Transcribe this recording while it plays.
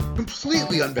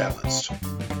completely unbalanced.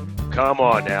 Come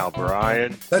on now,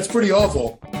 Brian. That's pretty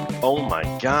awful. Oh my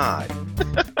God.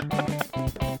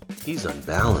 He's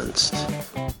unbalanced.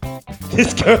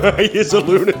 This guy is a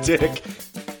lunatic.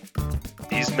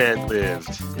 These men lived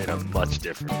in a much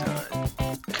different time.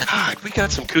 God, we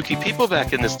got some kooky people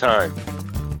back in this time.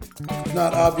 It's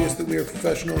not obvious that we are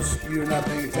professionals. You're not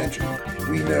paying attention.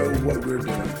 We know what we're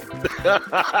doing.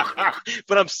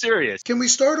 But I'm serious. Can we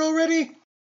start already?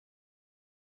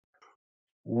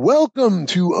 Welcome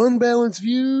to Unbalanced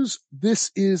Views. This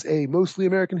is a mostly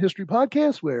American history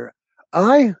podcast where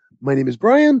my name is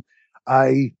Brian.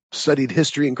 I studied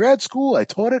history in grad school. I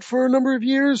taught it for a number of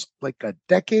years, like a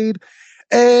decade.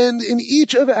 And in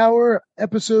each of our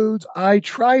episodes, I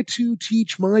try to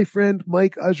teach my friend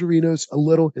Mike Ajarinos a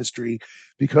little history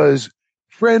because,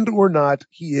 friend or not,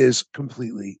 he is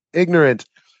completely ignorant.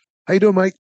 How you doing,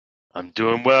 Mike? I'm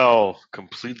doing well,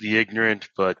 completely ignorant,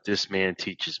 but this man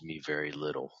teaches me very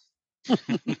little.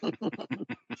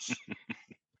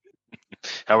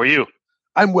 How are you?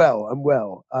 I'm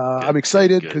well. I'm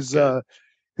excited because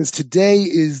today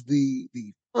is the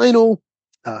final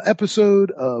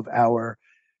episode of our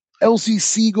Elsie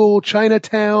Siegel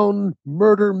Chinatown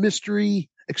murder mystery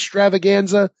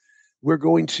extravaganza. We're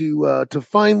going to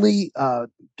finally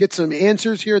get some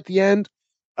answers here at the end.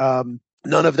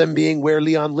 None of them being where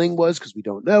Leon Ling was because we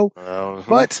don't know.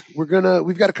 But we've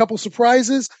got a couple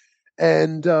surprises,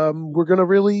 and we're gonna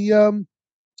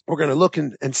look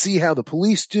and see how the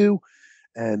police do,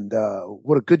 and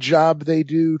what a good job they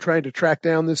do trying to track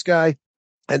down this guy,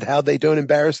 and how they don't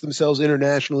embarrass themselves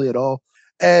internationally at all.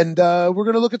 And we're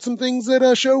going to look at some things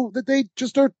that show that they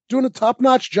just are doing a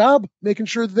top-notch job, making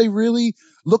sure that they really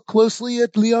look closely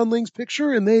at Leon Ling's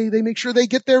picture, and they make sure they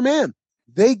get their man.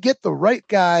 They get the right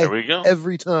guy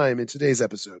every time in today's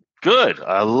episode. Good.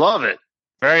 I love it.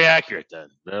 Very accurate then.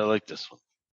 I like this one.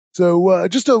 So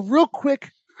just a real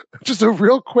quick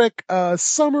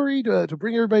summary to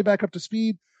bring everybody back up to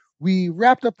speed. We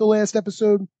wrapped up the last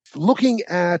episode looking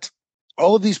at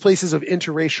all of these places of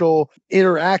interracial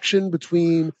interaction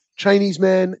between Chinese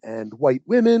men and white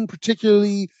women,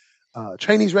 particularly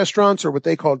Chinese restaurants, or what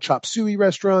they called chop suey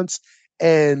restaurants,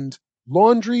 and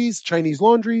Chinese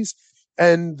laundries,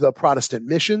 and the Protestant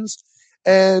missions.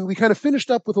 And we kind of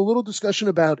finished up with a little discussion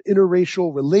about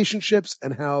interracial relationships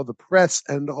and how the press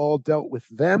and all dealt with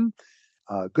them.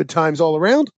 Good times all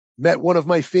around. Met one of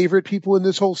my favorite people in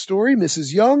this whole story,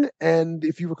 Mrs. Young. And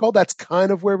if you recall, that's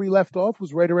kind of where we left off,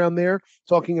 was right around there,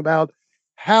 talking about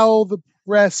how the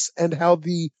press and how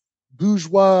the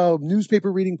bourgeois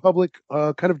newspaper reading public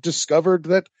kind of discovered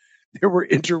that there were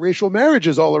interracial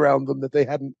marriages all around them that they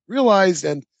hadn't realized.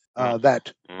 And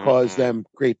that caused them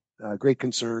great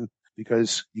concern,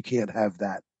 because you can't have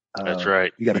that. That's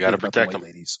right. You got to protect them,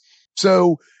 ladies.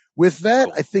 So with that,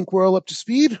 I think we're all up to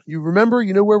speed. You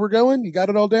know where we're going? You got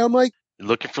it all down, Mike? You're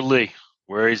looking for Lee.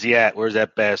 Where is he at? Where's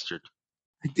that bastard?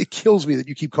 It kills me that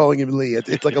you keep calling him Lee.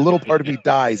 It's like a little part of me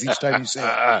dies each time you say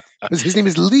it. Because his name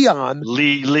is Leon.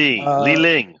 Lee Ling.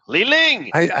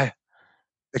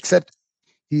 Except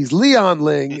he's Leon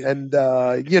Ling, and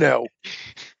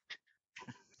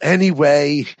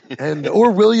anyway,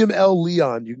 or William L.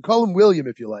 Leon. You can call him William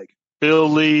if you like.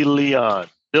 Billy Leon.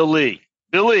 Billy.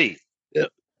 Yep.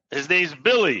 His name's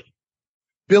Billy.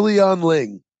 Billy on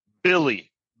Ling. Billy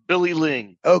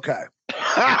Ling. Okay.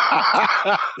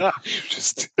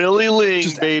 Billy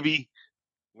Ling, baby.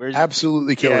 Where's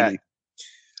absolutely killing me.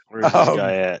 Where's this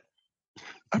guy at?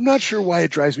 I'm not sure why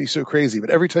it drives me so crazy, but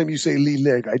every time you say Li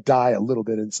Ling, I die a little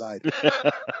bit inside.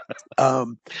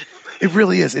 It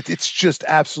really is. It's just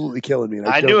absolutely killing me.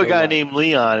 I knew a guy named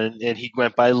Leon, and he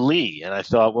went by Lee. And I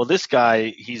thought, well, this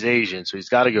guy, he's Asian, so he's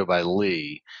got to go by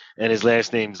Lee. And his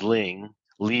last name's Ling.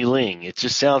 Li Ling. It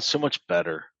just sounds so much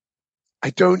better. I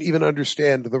don't even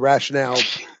understand the rationale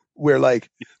where,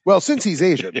 since he's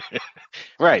Asian.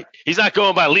 Right. He's not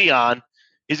going by Leon.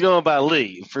 He's going by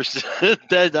Lee.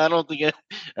 That, I don't think.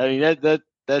 That's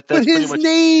but pretty his much,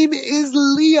 name is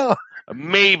Leon.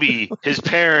 Maybe his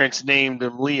parents named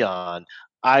him Leon.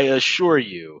 I assure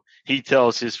you, he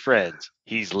tells his friends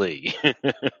he's Lee.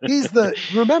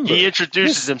 Remember, he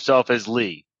introduces himself as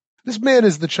Lee. This man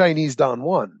is the Chinese Don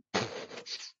Juan.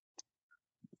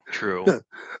 True.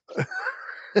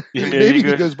 Maybe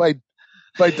he goes by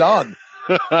Don.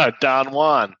 Don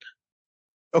Juan.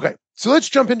 Okay, so let's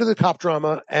jump into the cop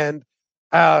drama, and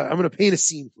I'm going to paint a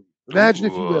scene for you. Imagine,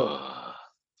 if you will,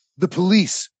 the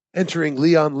police entering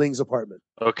Leon Ling's apartment.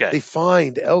 Okay. They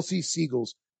find Elsie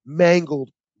Siegel's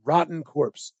mangled, rotten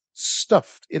corpse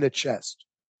stuffed in a chest.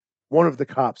 One of the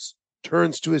cops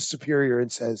turns to his superior and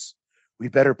says, "We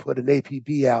better put an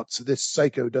APB out so this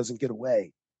psycho doesn't get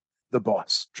away." The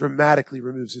boss dramatically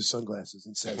removes his sunglasses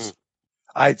and says,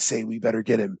 I'd say we better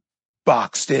get him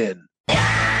boxed in.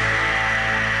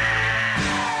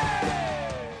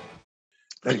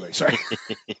 Anyway, sorry.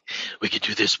 We could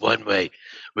do this one way.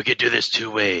 We could do this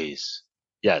two ways.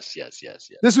 Yes.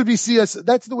 This would be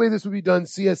that's the way this would be done,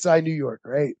 CSI New York,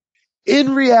 right?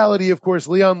 In reality, of course,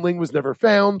 Leon Ling was never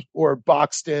found or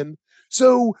boxed in.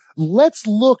 So let's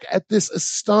look at this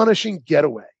astonishing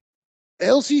getaway.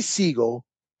 Elsie Siegel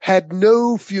had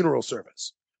no funeral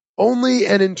service, only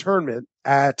an interment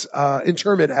at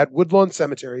Woodlawn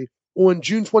Cemetery on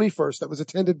June 21st that was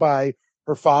attended by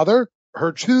her father,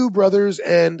 her two brothers,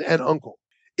 and an uncle.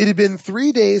 It had been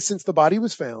 3 days since the body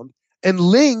was found, and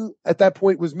Ling at that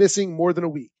point was missing more than a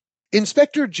week.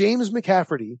 Inspector James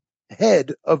McCafferty,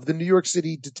 head of the New York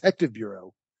City Detective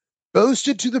Bureau,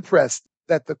 boasted to the press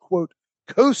that the, quote,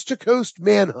 coast-to-coast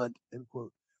manhunt, end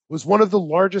quote, was one of the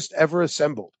largest ever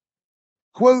assembled.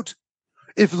 Quote,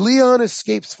 if Leon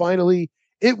escapes finally,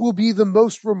 it will be the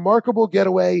most remarkable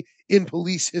getaway in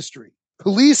police history.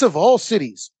 Police of all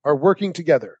cities are working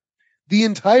together. The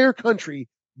entire country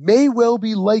may well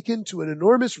be likened to an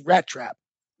enormous rat trap,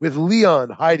 with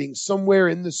Leon hiding somewhere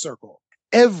in the circle.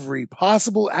 Every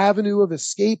possible avenue of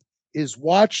escape is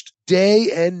watched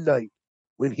day and night.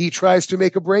 When he tries to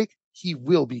make a break, he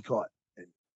will be caught.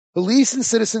 Police and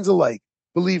citizens alike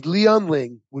believed Leon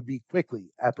Ling would be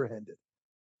quickly apprehended.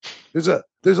 There's a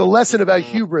lesson about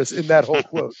hubris in that whole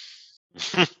quote.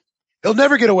 He'll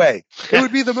never get away. It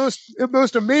would be the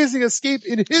most amazing escape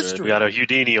in history. We got a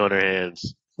Houdini on our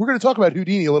hands. We're going to talk about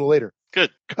Houdini a little later. Good.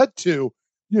 Cut to,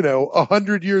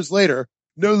 100 years later,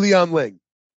 no Leon Ling.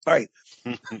 All right.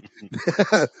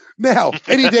 Now,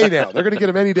 any day now. They're going to get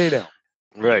him any day now.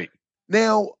 Right.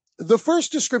 Now, the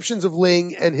first descriptions of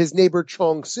Ling and his neighbor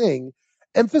Chong Sing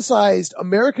emphasized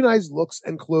Americanized looks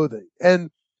and clothing, and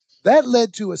that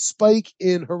led to a spike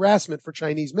in harassment for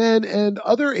Chinese men and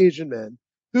other Asian men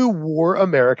who wore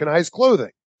Americanized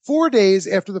clothing. 4 days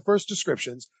after the first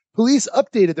descriptions, police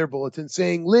updated their bulletin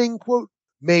saying Ling, quote,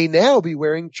 may now be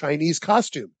wearing Chinese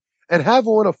costume and have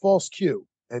on a false queue,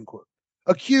 end quote.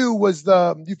 A queue was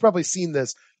you've probably seen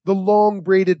this, the long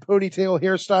braided ponytail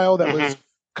hairstyle that was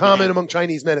common among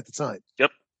Chinese men at the time.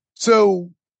 Yep. So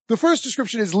the first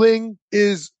description is Ling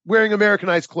is wearing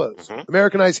Americanized clothes,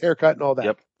 Americanized haircut and all that.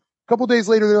 Yep. A couple days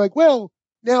later, they're like, well,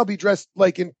 now be dressed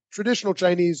like in traditional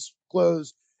Chinese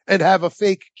clothes and have a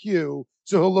fake queue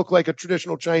so he'll look like a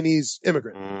traditional Chinese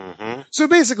immigrant. So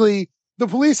basically, the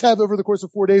police have over the course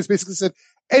of 4 days basically said,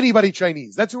 anybody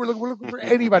Chinese. That's who we're looking for,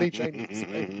 anybody Chinese.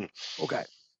 Right? Okay.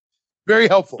 Very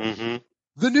helpful.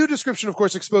 The new description, of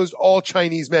course, exposed all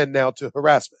Chinese men now to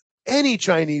harassment. Any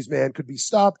Chinese man could be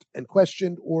stopped and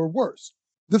questioned or worse.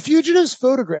 The fugitives'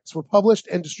 photographs were published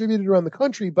and distributed around the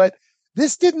country, but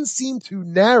this didn't seem to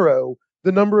narrow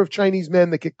the number of Chinese men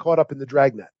that get caught up in the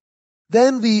dragnet.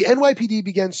 Then the NYPD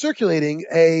began circulating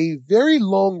a very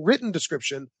long written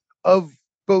description of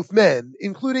both men,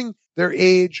 including their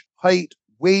age, height,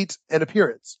 weight, and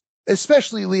appearance,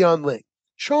 especially Leon Ling.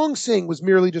 Chong Sing was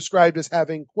merely described as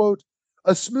having, quote,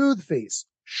 a smooth face,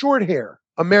 short hair,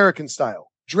 American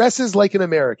style, dresses like an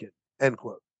American, end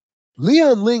quote.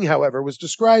 Leon Ling, however, was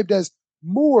described as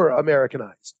more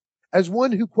Americanized, as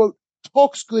one who, quote,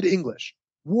 talks good English,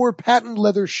 wore patent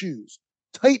leather shoes,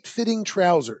 tight-fitting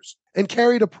trousers, and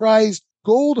carried a prized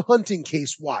gold hunting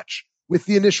case watch with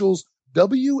the initials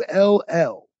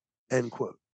WLL, end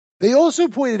quote. They also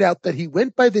pointed out that he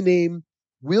went by the name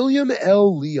William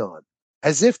L. Leon,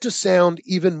 as if to sound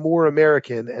even more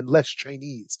American and less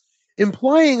Chinese,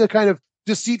 implying a kind of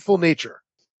deceitful nature.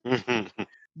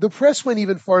 The press went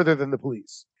even farther than the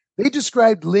police. They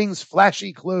described Ling's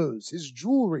flashy clothes, his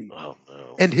jewelry,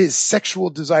 and his sexual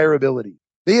desirability.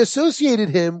 They associated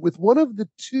him with one of the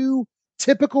two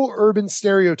typical urban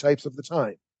stereotypes of the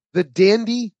time, the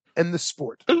dandy and the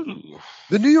sport.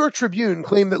 The New York Tribune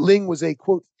claimed that Ling was a,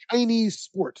 quote, Chinese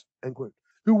sport, end quote,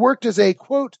 who worked as a,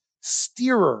 quote,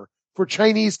 steerer for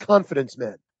Chinese confidence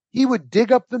men. He would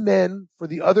dig up the men for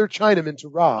the other Chinamen to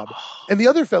rob, and the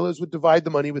other fellows would divide the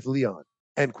money with Leon,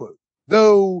 end quote.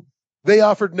 Though they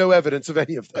offered no evidence of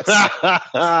any of this.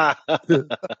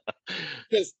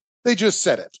 Because they just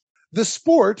said it. The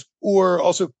sport, or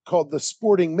also called the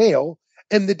sporting male,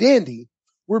 and the dandy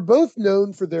were both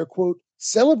known for their, quote,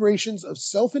 celebrations of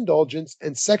self-indulgence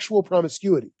and sexual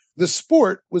promiscuity. The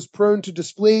sport was prone to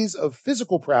displays of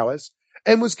physical prowess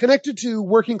and was connected to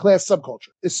working-class subculture,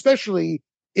 especially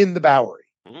in the Bowery.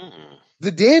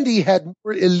 The dandy had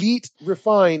more elite,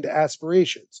 refined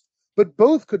aspirations, but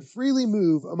both could freely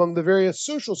move among the various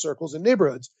social circles and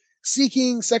neighborhoods,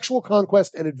 seeking sexual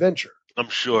conquest and adventure. I'm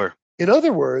sure. In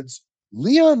other words,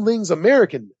 Leon Ling's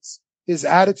Americanness, his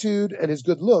attitude and his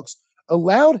good looks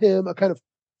allowed him a kind of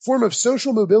form of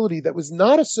social mobility that was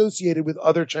not associated with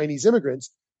other Chinese immigrants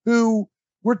who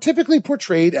were typically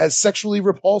portrayed as sexually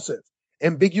repulsive,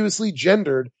 ambiguously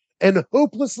gendered, and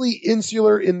hopelessly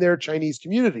insular in their Chinese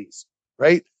communities,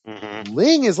 right? Mm-hmm.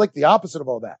 Ling is like the opposite of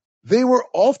all that. They were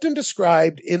often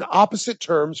described in opposite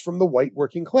terms from the white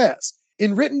working class.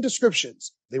 In written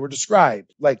descriptions, they were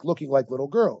described like looking like little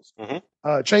girls.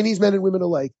 Mm-hmm. Chinese men and women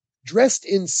alike dressed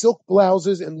in silk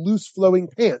blouses and loose flowing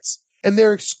pants, and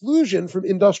their exclusion from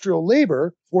industrial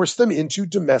labor forced them into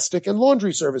domestic and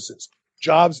laundry services,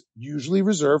 jobs usually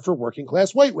reserved for working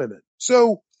class white women.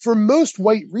 So for most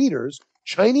white readers,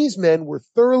 Chinese men were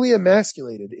thoroughly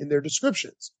emasculated in their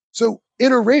descriptions. So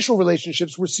interracial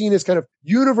relationships were seen as kind of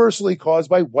universally caused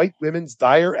by white women's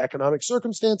dire economic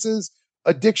circumstances,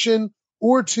 addiction,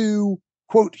 or to,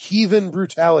 quote, heathen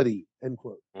brutality, end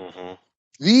quote. Mm-hmm.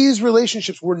 These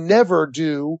relationships were never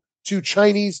due to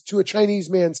a Chinese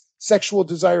man's sexual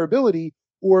desirability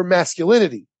or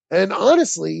masculinity. And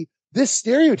honestly, this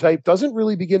stereotype doesn't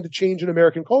really begin to change in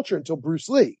American culture until Bruce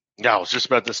Lee. Yeah, I was just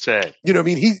about to say. You know, I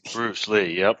mean, Bruce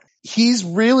Lee, yep. He's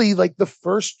really like the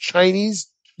first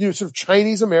Chinese, sort of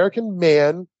Chinese American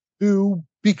man who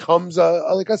becomes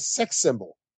like a sex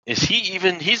symbol. Is he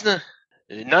even,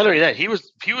 not only that, he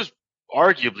was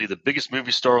arguably the biggest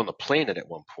movie star on the planet at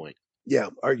one point. Yeah,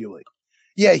 arguably.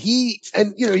 Yeah, he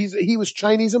was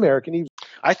Chinese American.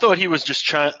 I thought he was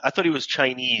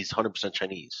Chinese, 100%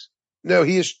 Chinese. No,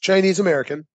 he is Chinese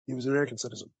American. He was an American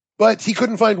citizen, but he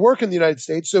couldn't find work in the United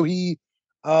States, so he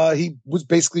was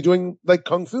basically doing like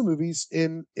kung fu movies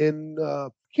in I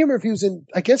can't remember if he was in.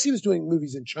 I guess he was doing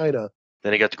movies in China.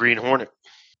 Then he got the Green Hornet.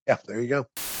 Yeah, there you go.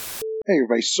 Hey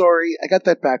everybody, sorry, I got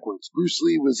that backwards. Bruce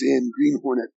Lee was in Green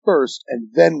Hornet first, and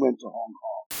then went to Hong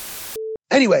Kong.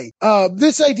 Anyway,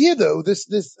 this idea though,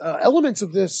 this elements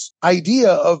of this idea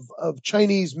of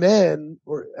Chinese men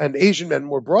and Asian men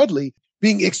more broadly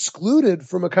being excluded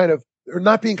from a kind of, or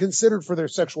not being considered for their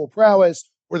sexual prowess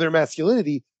or their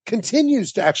masculinity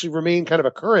continues to actually remain kind of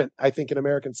a current, I think, in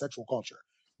American sexual culture.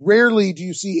 Rarely do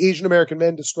you see Asian American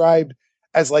men described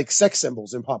as like sex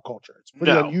symbols in pop culture. It's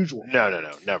pretty unusual.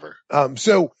 No, never.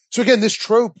 So again, this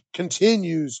trope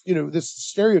continues, this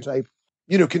stereotype,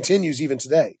 continues even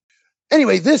today.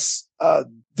 Anyway, this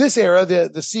era,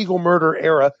 the Siegel murder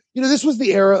era, this was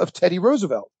the era of Teddy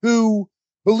Roosevelt, who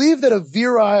believed that a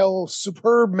virile,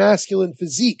 superb masculine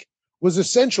physique was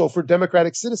essential for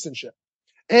democratic citizenship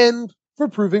and for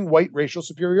proving white racial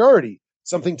superiority,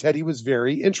 something Teddy was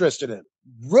very interested in.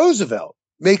 Roosevelt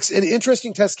makes an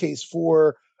interesting test case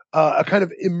for a kind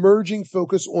of emerging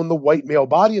focus on the white male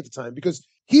body at the time, because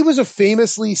he was a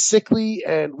famously sickly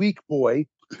and weak boy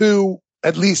who,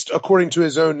 at least according to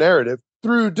his own narrative,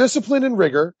 through discipline and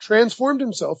rigor, transformed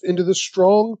himself into the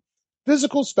strong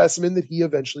physical specimen that he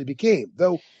eventually became.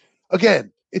 Though,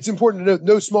 again, it's important to note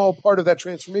no small part of that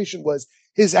transformation was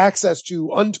his access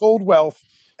to untold wealth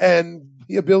and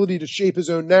the ability to shape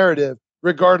his own narrative,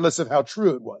 regardless of how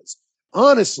true it was.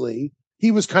 Honestly,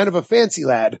 he was kind of a fancy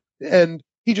lad, and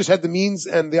he just had the means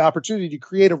and the opportunity to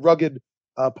create a rugged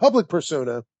public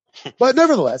persona. But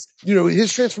nevertheless,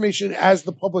 his transformation as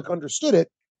the public understood it,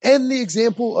 and the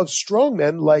example of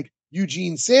strongmen like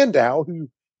Eugene Sandow, who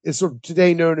is sort of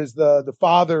today known as the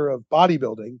father of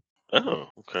bodybuilding. Oh,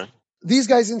 okay. These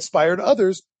guys inspired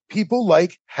others, people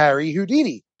like Harry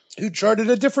Houdini, who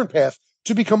charted a different path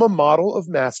to become a model of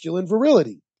masculine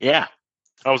virility. Yeah.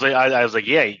 I was like,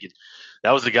 yeah,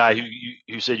 that was the guy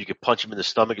who said you could punch him in the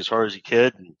stomach as hard as you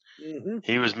could. And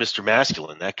he was Mr.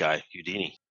 Masculine, that guy,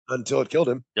 Houdini. Until it killed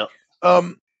him. Yep.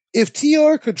 If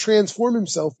TR could transform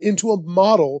himself into a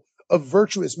model of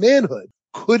virtuous manhood,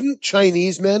 couldn't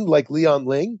Chinese men like Leon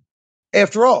Ling?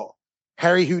 After all,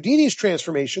 Harry Houdini's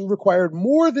transformation required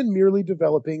more than merely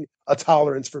developing a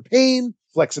tolerance for pain,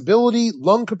 flexibility,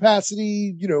 lung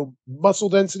capacity, muscle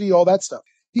density, all that stuff.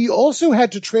 He also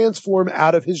had to transform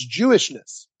out of his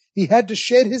Jewishness. He had to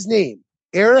shed his name,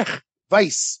 Erich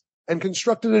Weiss, and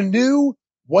constructed a new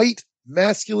white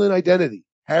masculine identity,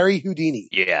 Harry Houdini.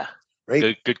 Yeah.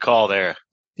 Right? Good call there.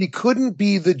 He couldn't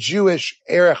be the Jewish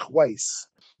Erich Weiss.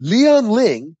 Leon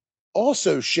Ling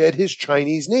also shed his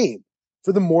Chinese name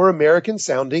for the more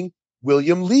American-sounding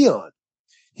William Leon.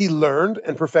 He learned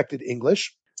and perfected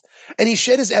English, and he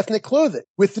shed his ethnic clothing.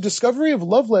 With the discovery of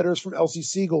love letters from Elsie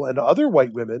Siegel and other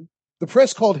white women, the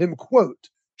press called him, quote,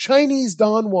 Chinese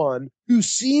Don Juan, who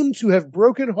seemed to have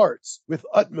broken hearts with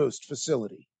utmost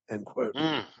facility, end quote.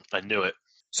 I knew it.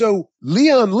 So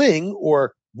Leon Ling,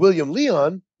 or William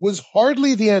Leon, was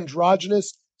hardly the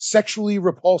androgynous, sexually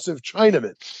repulsive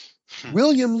Chinaman.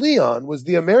 William Leon was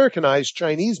the Americanized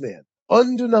Chinese man,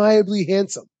 undeniably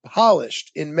handsome,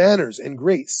 polished in manners and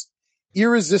grace,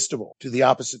 irresistible to the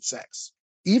opposite sex.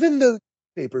 Even though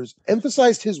newspapers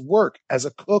emphasized his work as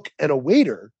a cook and a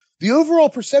waiter, the overall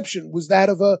perception was that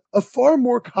of a far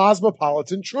more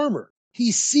cosmopolitan charmer.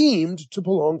 He seemed to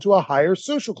belong to a higher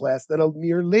social class than a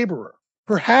mere laborer.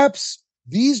 Perhaps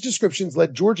these descriptions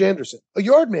led George Anderson, a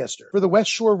yardmaster for the West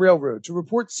Shore Railroad, to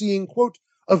report seeing, quote,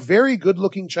 a very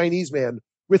good-looking Chinese man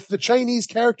with the Chinese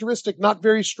characteristic not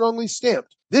very strongly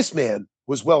stamped. This man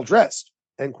was well-dressed,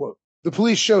 end quote. The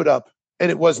police showed up,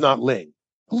 and it was not Ling.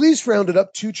 Police rounded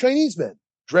up 2 Chinese men,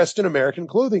 dressed in American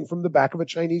clothing, from the back of a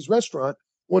Chinese restaurant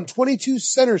on 22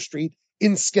 Center Street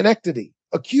in Schenectady,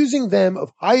 accusing them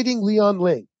of hiding Leon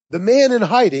Ling. The man in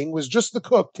hiding was just the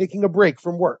cook taking a break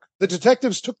from work. The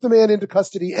detectives took the man into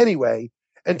custody anyway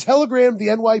and telegrammed the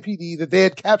NYPD that they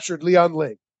had captured Leon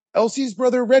Ling. Elsie's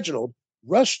brother Reginald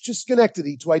rushed to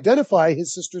Schenectady to identify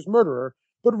his sister's murderer,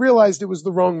 but realized it was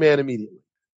the wrong man immediately.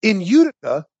 In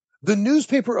Utica, the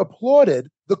newspaper applauded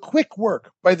the quick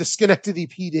work by the Schenectady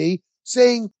PD,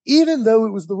 saying even though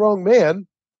it was the wrong man,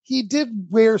 he did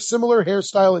wear similar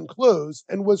hairstyle and clothes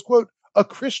and was, quote, a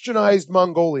Christianized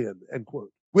Mongolian, end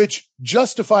quote, which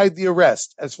justified the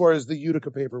arrest as far as the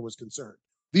Utica paper was concerned.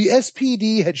 The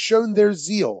SPD had shown their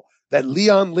zeal that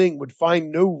Leon Ling would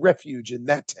find no refuge in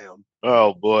that town.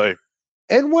 Oh, boy.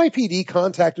 NYPD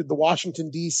contacted the Washington,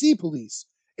 D.C. police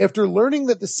after learning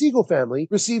that the Siegel family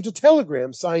received a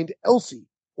telegram signed Elsie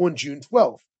on June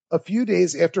 12th, a few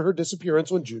days after her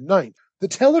disappearance on June 9th. The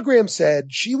telegram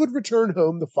said she would return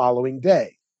home the following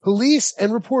day. Police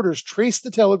and reporters traced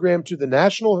the telegram to the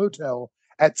National Hotel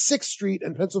at 6th Street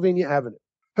and Pennsylvania Avenue.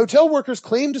 Hotel workers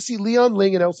claimed to see Leon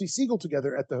Ling and Elsie Siegel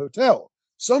together at the hotel,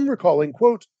 some recalling,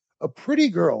 quote, a pretty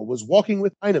girl was walking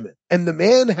with Heinemann, and the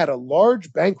man had a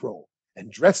large bankroll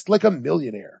and dressed like a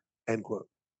millionaire, end quote.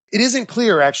 It isn't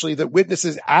clear, actually, that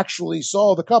witnesses actually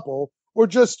saw the couple or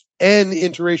just an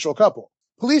interracial couple.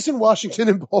 Police in Washington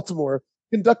and Baltimore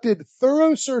conducted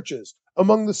thorough searches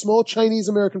among the small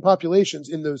Chinese-American populations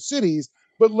in those cities,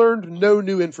 but learned no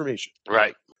new information.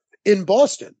 Right. In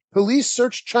Boston, police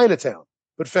searched Chinatown,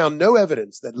 but found no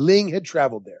evidence that Ling had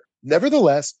traveled there.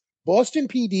 Nevertheless, Boston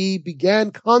PD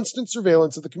began constant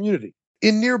surveillance of the community.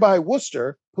 In nearby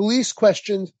Worcester, police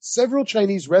questioned several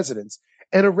Chinese residents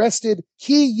and arrested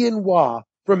He Yin Hua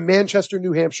from Manchester,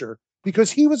 New Hampshire,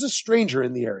 because he was a stranger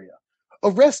in the area.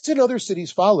 Arrests in other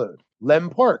cities followed.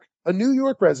 Lem Park, a New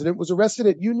York resident, was arrested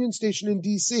at Union Station in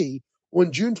D.C.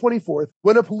 on June 24th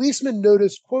when a policeman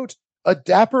noticed, quote, a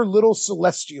dapper little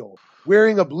celestial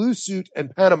wearing a blue suit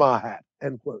and Panama hat,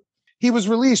 end quote. He was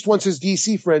released once his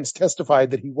D.C. friends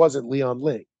testified that he wasn't Leon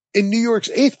Ling. In New York's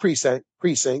 8th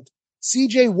precinct,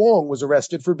 C.J. Wong was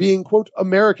arrested for being, quote,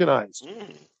 Americanized.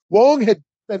 Wong had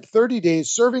spent 30 days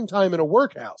serving time in a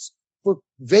workhouse for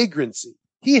vagrancy.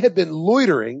 He had been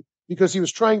loitering because he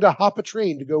was trying to hop a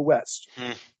train to go west.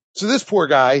 So this poor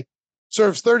guy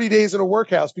serves 30 days in a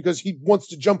workhouse because he wants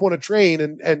to jump on a train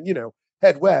and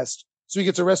head west. So he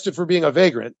gets arrested for being a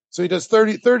vagrant. So he does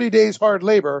 30 days hard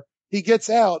labor. He gets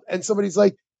out and somebody's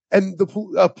like, and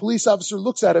the police officer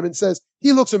looks at him and says,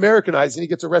 he looks Americanized, and he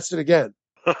gets arrested again.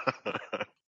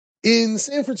 In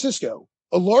San Francisco,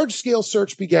 a large-scale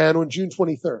search began on June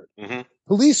 23rd. Mm-hmm.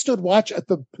 Police stood watch at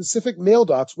the Pacific mail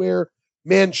docks where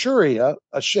Manchuria,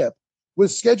 a ship,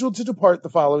 was scheduled to depart the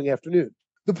following afternoon.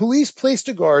 The police placed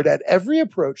a guard at every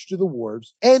approach to the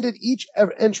wharves and at each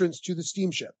entrance to the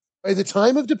steamship. By the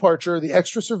time of departure, the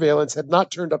extra surveillance had not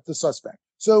turned up the suspect.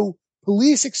 So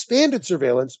police expanded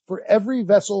surveillance for every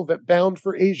vessel that bound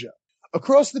for Asia.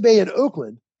 Across the bay in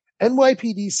Oakland,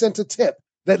 NYPD sent a tip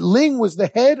that Ling was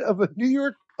the head of the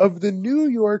New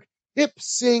York Hip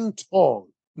Sing Tong.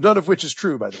 None of which is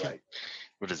true, by the way.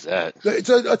 What is that? It's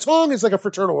a Tong is like a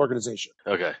fraternal organization.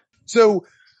 Okay. So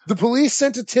the police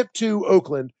sent a tip to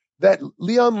Oakland that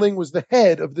Leon Ling was the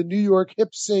head of the New York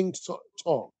Hip Sing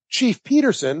Tong. Chief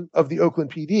Peterson of the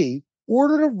Oakland PD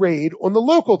ordered a raid on the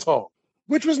local Tong,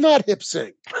 which was not Hip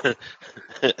Sing.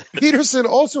 Peterson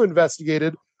also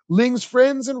investigated Ling's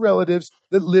friends and relatives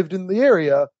that lived in the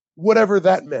area, whatever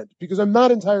that meant, because I'm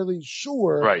not entirely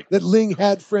sure that Ling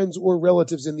had friends or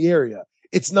relatives in the area.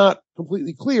 It's not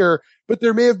completely clear, but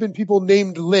there may have been people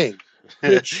named Ling,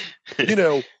 which,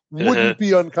 wouldn't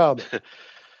be uncommon.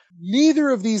 Neither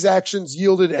of these actions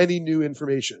yielded any new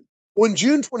information. On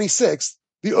June 26th,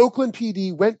 the Oakland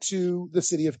PD went to the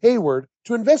city of Hayward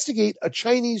to investigate a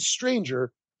Chinese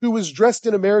stranger who was dressed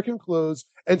in American clothes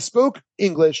and spoke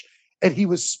English, and he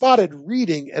was spotted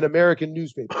reading an American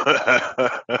newspaper.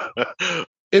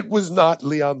 It was not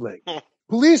Leon Ling.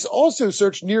 Police also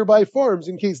searched nearby farms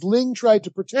in case Ling tried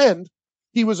to pretend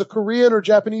he was a Korean or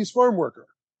Japanese farm worker.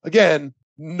 Again,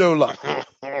 no luck.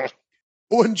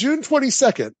 On June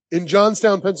 22nd, in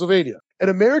Johnstown, Pennsylvania, an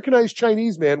Americanized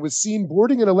Chinese man was seen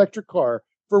boarding an electric car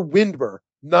for Windber,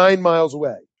 9 miles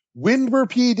away. Windber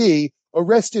PD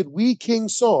arrested Wee King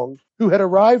Song, who had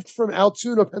arrived from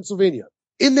Altoona, Pennsylvania.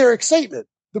 In their excitement,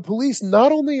 the police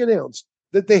not only announced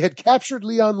that they had captured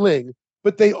Leon Ling,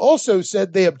 but they also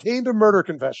said they obtained a murder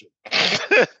confession.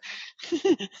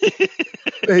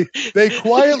 They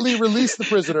quietly released the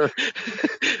prisoner.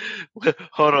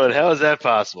 Hold on, how is that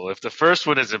possible? If the first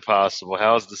one isn't possible,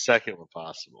 how is the second one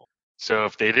possible? So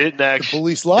if they didn't The actually,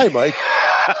 police lie, Mike.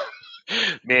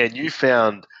 man, you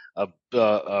found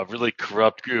a really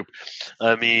corrupt group.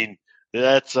 I mean,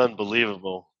 that's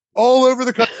unbelievable. All over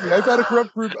the country. I've had a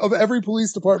corrupt group of every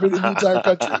police department in the entire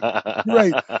country. You're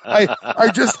right.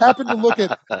 I just happened to look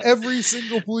at every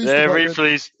single police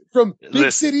department. From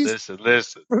big cities.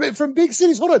 Listen. From big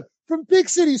cities, hold on. From big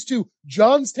cities to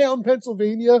Johnstown,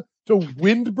 Pennsylvania, to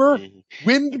Windber,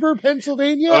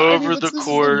 Pennsylvania. Over the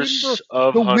course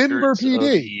of hundreds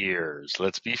of years.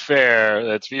 Let's be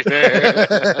fair.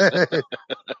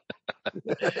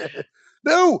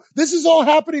 No, this is all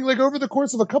happening like over the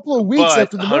course of a couple of weeks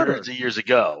after the murder. Hundreds of years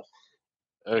ago.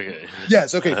 Okay.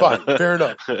 Yes, okay, fine. Fair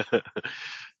enough.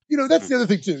 You know, that's the other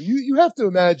thing too. You have to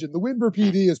imagine the Windber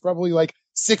PD is probably like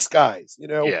 6 guys, you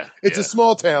know. Yeah, it's a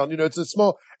small town, you know, it's a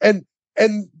small and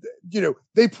you know,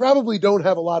 they probably don't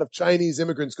have a lot of Chinese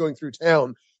immigrants going through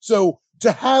town. So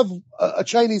to have a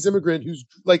Chinese immigrant who's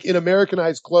like in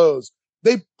Americanized clothes,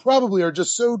 they probably are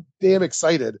just so damn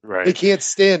excited. Right. They can't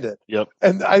stand it. Yep.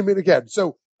 And I mean, again,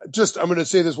 so I'm going to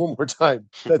say this one more time,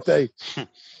 that they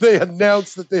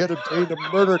announced that they had obtained a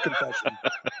murder confession.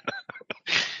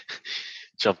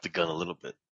 Jumped the gun a little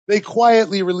bit. They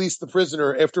quietly released the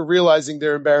prisoner after realizing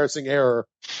their embarrassing error,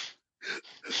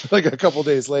 like a couple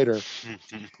days later.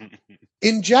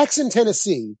 In Jackson,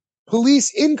 Tennessee,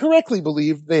 police incorrectly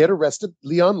believed they had arrested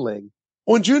Leon Ling.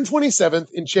 On June 27th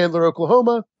in Chandler,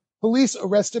 Oklahoma, police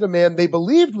arrested a man they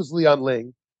believed was Leon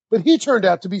Ling, but he turned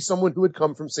out to be someone who had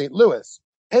come from St. Louis.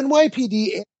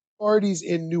 NYPD asked authorities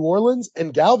in New Orleans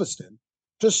and Galveston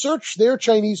to search their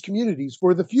Chinese communities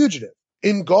for the fugitive.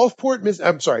 In Gulfport,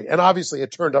 and obviously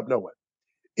it turned up nowhere.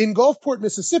 In Gulfport,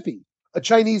 Mississippi, a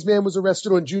Chinese man was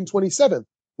arrested on June 27th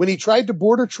when he tried to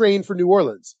board a train for New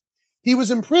Orleans. He was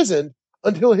imprisoned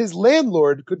until his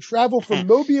landlord could travel from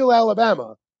Mobile,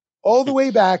 Alabama, all the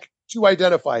way back to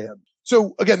identify him.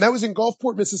 So again, that was in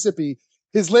Gulfport, Mississippi.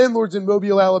 His landlord's in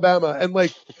Mobile, Alabama, and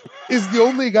like is the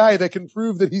only guy that can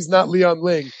prove that he's not Leon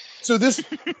Ling. So this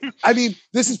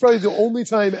is probably the only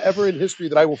time ever in history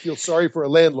that I will feel sorry for a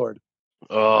landlord.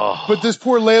 Oh. But this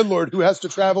poor landlord who has to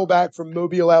travel back from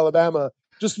Mobile, Alabama,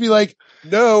 just to be like,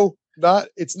 no,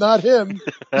 it's not him.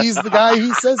 He's the guy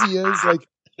he says he is. Like,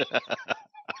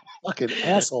 fucking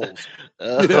assholes.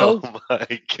 You know? Oh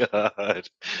my God.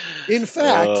 In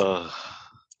fact,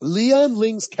 Leon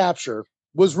Ling's capture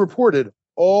was reported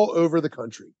all over the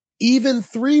country. Even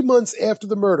 3 months after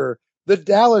the murder, the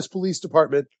Dallas Police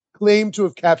Department claimed to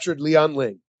have captured Leon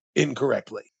Ling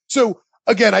incorrectly. So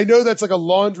again, I know that's like a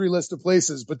laundry list of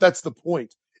places, but that's the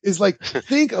point. Is like,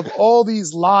 think of all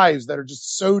these lives that are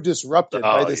just so disrupted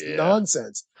by this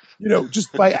nonsense. You know,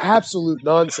 just by absolute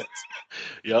nonsense.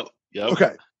 Yep.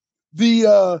 Okay.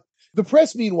 The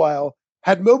press, meanwhile,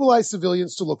 had mobilized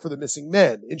civilians to look for the missing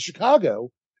men. In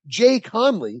Chicago, Jay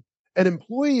Conley, an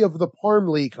employee of the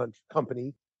Parmley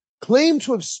Company, claimed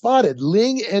to have spotted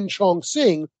Ling and Chong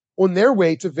Sing on their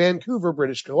way to Vancouver,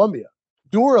 British Columbia.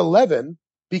 Door 11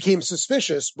 became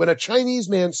suspicious when a Chinese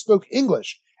man spoke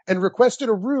English and requested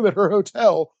a room at her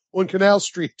hotel on Canal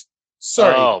Street.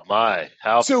 Sorry. Oh my!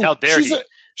 How dare he?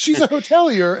 She's a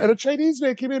hotelier, and a Chinese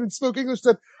man came in and spoke English.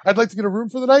 Said, "I'd like to get a room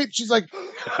for the night." She's like,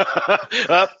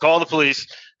 "Call the police."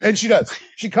 And she does.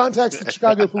 She contacts the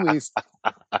Chicago police,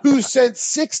 who sent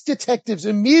 6 detectives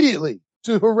immediately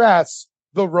to harass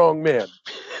the wrong man.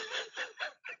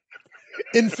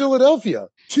 In Philadelphia,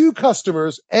 2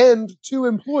 customers and 2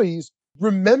 employees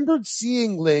remembered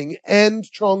seeing Ling and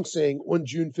Chong Sing on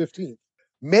June 15th.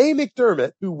 May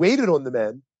McDermott, who waited on the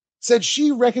men, said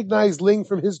she recognized Ling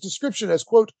from his description as,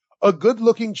 quote, a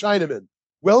good-looking Chinaman,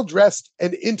 well-dressed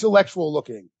and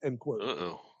intellectual-looking, end quote.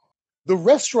 Uh-oh. The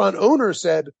restaurant owner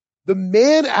said the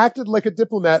man acted like a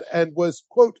diplomat and was,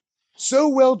 quote, so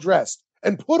well-dressed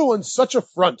and put on such a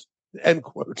front, end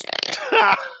quote.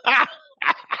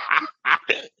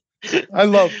 I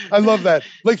love that.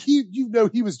 Like he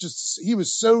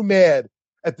was so mad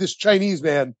at this Chinese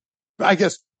man, I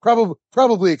guess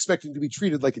probably expecting to be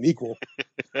treated like an equal.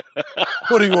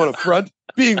 Putting on a front,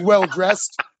 being well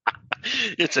dressed.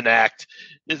 It's an act.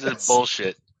 It's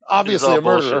bullshit. Obviously a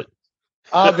murderer. Bullshit.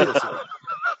 Obviously.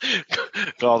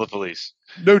 Call the police.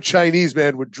 No Chinese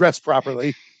man would dress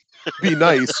properly, be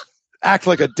nice, act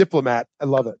like a diplomat. I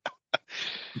love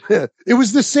it. It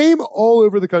was the same all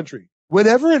over the country.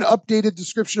 Whenever an updated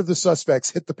description of the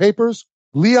suspects hit the papers,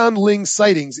 Leon Ling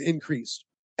sightings increased.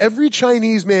 Every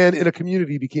Chinese man in a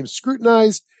community became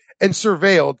scrutinized and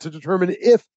surveilled to determine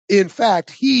if, in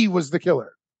fact, he was the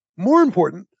killer. More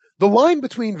important, the line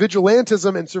between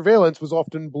vigilantism and surveillance was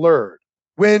often blurred.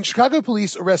 When Chicago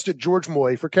police arrested George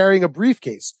Moy for carrying a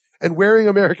briefcase and wearing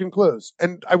American clothes,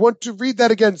 and I want to read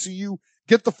that again so you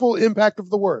get the full impact of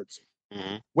the words.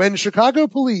 Mm-hmm. When Chicago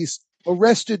police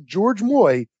arrested George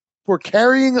Moy for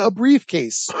carrying a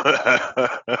briefcase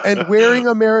and wearing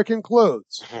American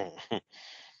clothes.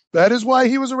 That is why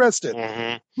he was arrested.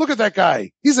 Mm-hmm. Look at that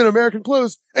guy. He's in American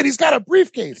clothes and he's got a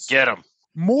briefcase. Get him.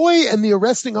 Moy and the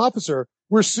arresting officer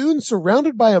were soon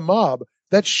surrounded by a mob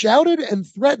that shouted and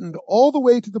threatened all the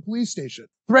way to the police station,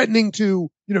 threatening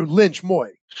to, lynch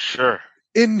Moy. Sure.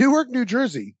 In Newark, New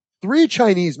Jersey, 3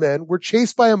 Chinese men were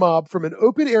chased by a mob from an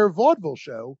open-air vaudeville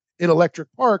show in Electric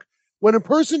Park when a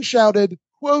person shouted,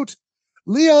 quote,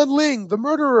 "Leon Ling, the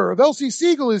murderer of Elsie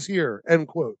Siegel, is here," end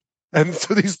quote. And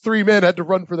so these 3 men had to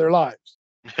run for their lives.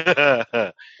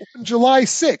 On July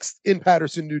 6th in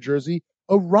Paterson, New Jersey,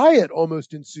 a riot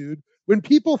almost ensued when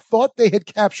people thought they had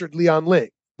captured Leon Ling.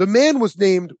 The man was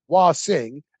named Hua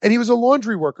Sing, and he was a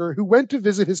laundry worker who went to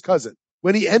visit his cousin.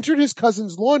 When he entered his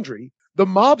cousin's laundry, the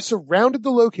mob surrounded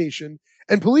the location,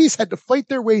 and police had to fight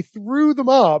their way through the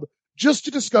mob just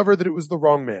to discover that it was the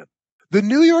wrong man. The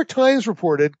New York Times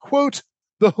reported, quote,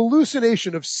 "The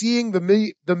hallucination of seeing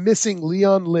the missing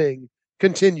Leon Ling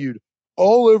continued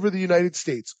all over the United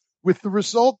States, with the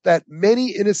result that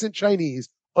many innocent Chinese,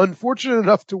 unfortunate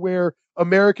enough to wear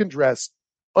American dress,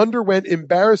 underwent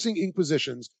embarrassing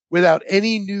inquisitions without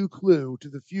any new clue to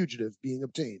the fugitive being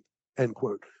obtained," end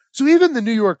quote. So even the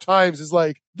New York Times is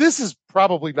like, this is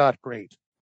probably not great.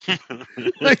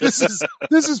 Like this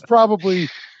is probably,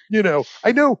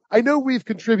 I know we've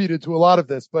contributed to a lot of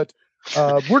this, but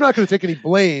we're not going to take any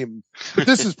blame, but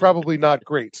this is probably not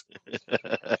great.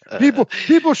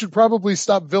 People should probably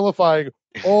stop vilifying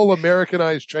all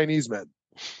Americanized Chinese men.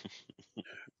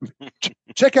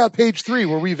 Check out page 3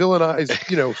 where we villainize,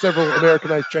 several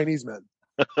Americanized Chinese men.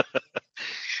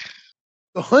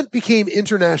 The hunt became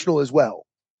international as well.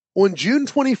 On June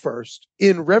 21st,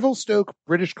 in Revelstoke,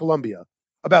 British Columbia,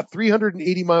 about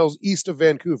 380 miles east of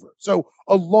Vancouver. So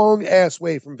a long ass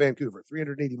way from Vancouver,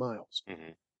 380 miles.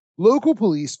 Mm-hmm. Local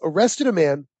police arrested a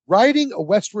man riding a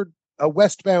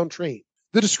westbound train.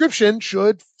 The description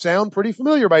should sound pretty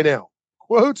familiar by now.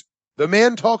 Quote, "The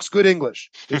man talks good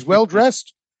English, is well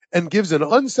dressed, and gives an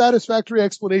unsatisfactory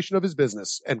explanation of his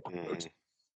business," end quote.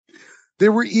 Mm-hmm.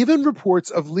 There were even reports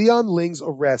of Leon Ling's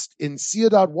arrest in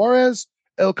Ciudad Juarez,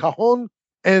 El Cajon,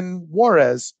 and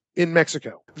Juarez in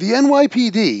Mexico. The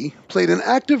NYPD played an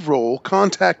active role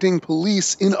contacting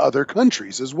police in other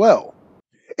countries as well.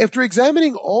 After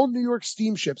examining all New York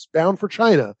steamships bound for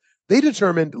China, they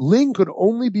determined Ling could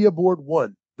only be aboard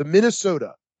one, the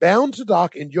Minnesota, bound to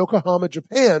dock in Yokohama,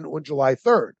 Japan on July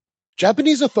 3rd.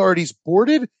 Japanese authorities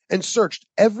boarded and searched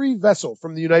every vessel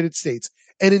from the United States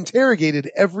and interrogated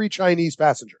every Chinese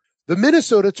passenger. The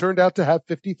Minnesota turned out to have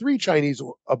 53 Chinese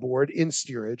aboard in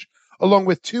steerage, along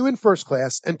with 2 in first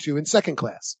class and 2 in second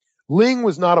class. Ling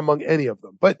was not among any of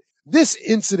them. But this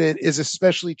incident is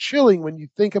especially chilling when you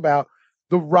think about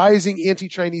the rising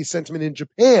anti-Chinese sentiment in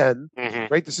Japan,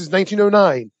 mm-hmm. right? This is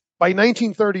 1909. By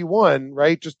 1931,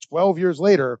 right, just 22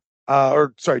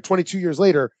 years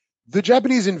later, the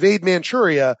Japanese invade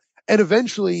Manchuria and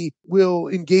eventually will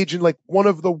engage in like one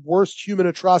of the worst human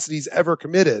atrocities ever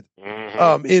committed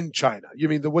in China. You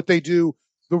mean what they do,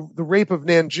 the rape of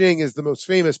Nanjing is the most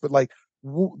famous, but like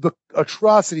the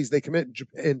atrocities they commit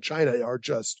in China are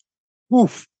just,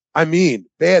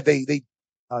 bad.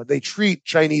 They treat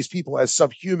Chinese people as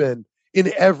subhuman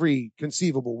in every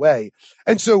conceivable way.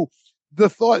 And so the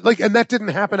thought, and that didn't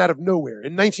happen out of nowhere.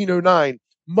 In 1909,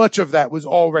 much of that was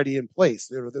already in place.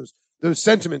 Those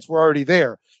sentiments were already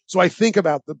there. So I think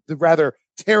about the rather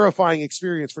terrifying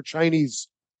experience for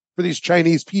these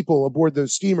Chinese people aboard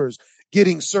those steamers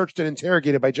getting searched and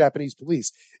interrogated by Japanese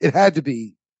police. It had to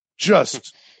be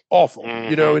just awful.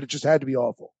 It just had to be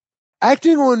awful.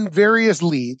 Acting on various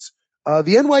leads,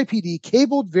 the NYPD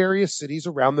cabled various cities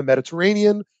around the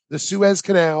Mediterranean, the Suez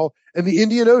Canal, and the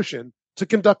Indian Ocean to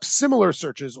conduct similar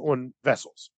searches on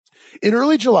vessels. In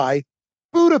early July,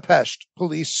 Budapest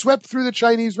police swept through the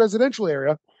Chinese residential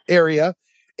area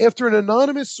after an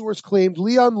anonymous source claimed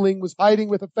Leon Ling was hiding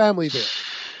with a family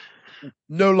there.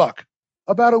 No luck.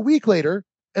 About a week later,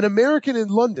 an American in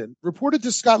London reported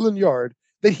to Scotland Yard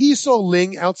that he saw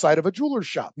Ling outside of a jeweler's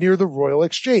shop near the Royal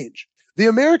Exchange. The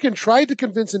American tried to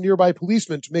convince a nearby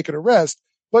policeman to make an arrest,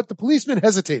 but the policeman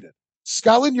hesitated.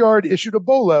 Scotland Yard issued a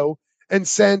bolo and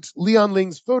sent Leon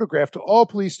Ling's photograph to all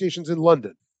police stations in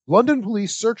London. London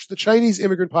police searched the Chinese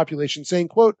immigrant population, saying,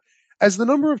 quote, as the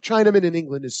number of Chinamen in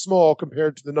England is small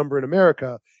compared to the number in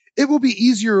America, it will be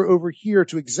easier over here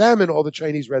to examine all the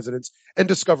Chinese residents and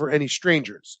discover any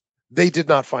strangers. They did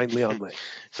not find Leon Ling.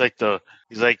 He's like the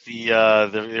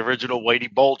original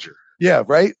Whitey Bulger. Yeah,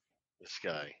 right? This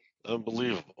guy.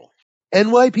 Unbelievable.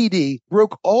 NYPD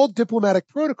broke all diplomatic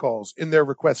protocols in their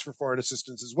request for foreign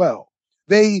assistance as well.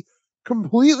 They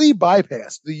completely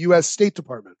bypassed the U.S. State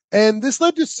Department, and this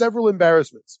led to several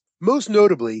embarrassments. Most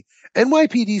notably,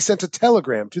 NYPD sent a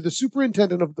telegram to the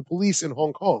superintendent of the police in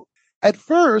Hong Kong. At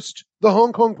first, the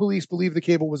Hong Kong police believed the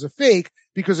cable was a fake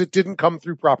because it didn't come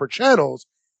through proper channels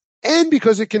and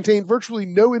because it contained virtually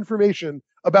no information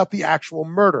about the actual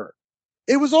murder.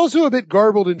 It was also a bit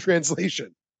garbled in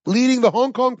translation, leading the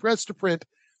Hong Kong press to print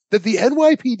that the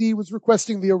NYPD was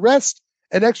requesting the arrest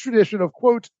and extradition of,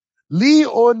 quote, Li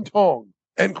On Tong,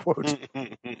 end quote,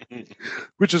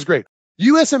 which is great.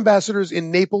 U.S. ambassadors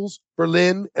in Naples,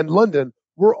 Berlin, and London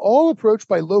were all approached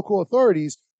by local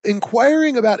authorities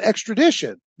inquiring about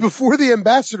extradition before the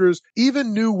ambassadors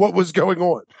even knew what was going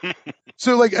on.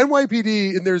 So like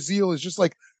NYPD in their zeal is just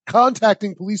like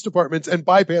contacting police departments and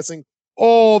bypassing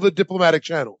all the diplomatic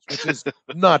channels, which is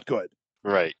not good.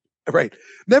 Right. Right.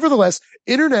 Nevertheless,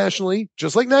 internationally,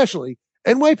 just like nationally,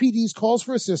 NYPD's calls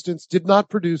for assistance did not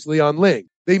produce Leon Ling.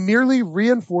 They merely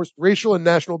reinforced racial and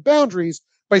national boundaries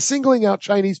by singling out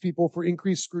Chinese people for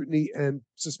increased scrutiny and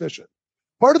suspicion.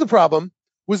 Part of the problem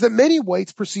was that many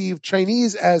whites perceived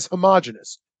Chinese as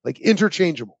homogenous, like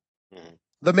interchangeable. Mm-hmm.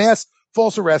 The mass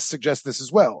false arrests suggest this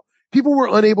as well. People were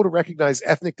unable to recognize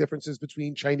ethnic differences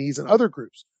between Chinese and other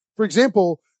groups. For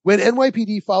example, when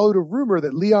NYPD followed a rumor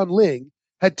that Leon Ling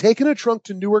had taken a trunk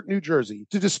to Newark, New Jersey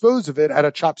to dispose of it at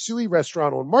a chop suey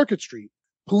restaurant on Market Street,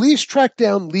 police tracked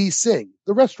down Lee Singh,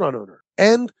 the restaurant owner,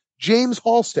 and James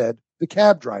Halstead, the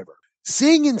cab driver.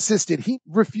 Singh insisted he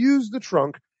refused the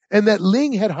trunk and that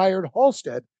Ling had hired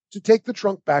Halstead to take the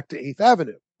trunk back to 8th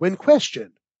Avenue. When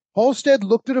questioned, Halstead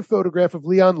looked at a photograph of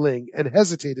Leon Ling and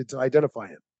hesitated to identify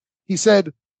him. He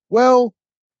said, well,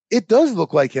 it does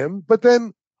look like him, but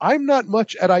then I'm not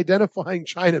much at identifying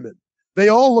Chinamen. They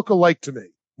all look alike to me,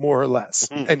 more or less.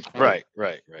 Right.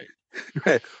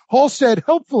 Halstead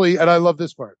helpfully, and I love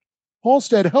this part,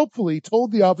 Halstead helpfully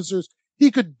told the officers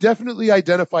he could definitely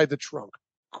identify the trunk.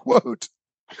 Quote,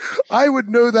 I would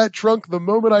know that trunk the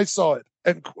moment I saw it,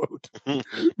 end quote.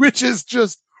 Which is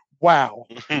just, wow.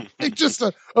 Like just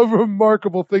a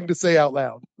remarkable thing to say out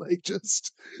loud. Like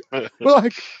just, well,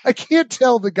 I can't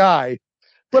tell the guy,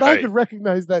 but I could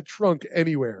recognize that trunk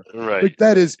anywhere. Right. Like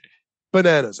that is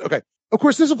bananas. Okay. Of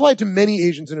course, this applied to many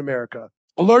Asians in America.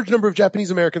 A large number of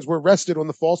Japanese Americans were arrested on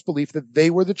the false belief that they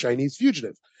were the Chinese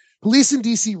fugitive. Police in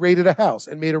D.C. raided a house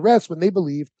and made arrests when they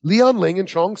believed Leon Ling and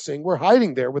Chong Sing were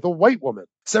hiding there with a white woman.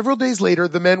 Several days later,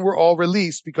 the men were all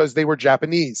released because they were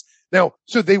Japanese. Now,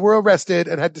 so they were arrested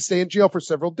and had to stay in jail for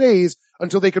several days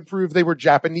until they could prove they were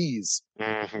Japanese.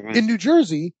 Mm-hmm. In New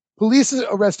Jersey, police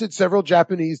arrested several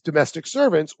Japanese domestic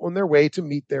servants on their way to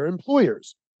meet their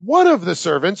employers. One of the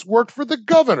servants worked for the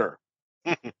governor.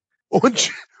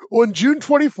 On June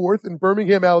 24th in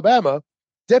Birmingham, Alabama,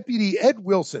 Deputy Ed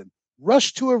Wilson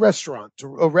rushed to a restaurant to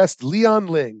arrest Leon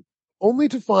Ling, only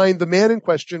to find the man in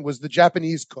question was the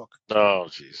Japanese cook. Oh,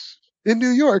 jeez. In New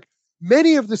York,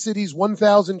 many of the city's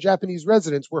 1,000 Japanese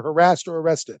residents were harassed or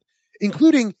arrested,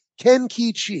 including Ken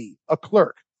Ki-chi, a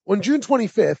clerk. On June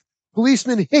 25th,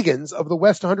 policeman Higgins of the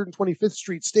West 125th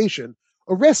Street station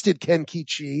arrested Ken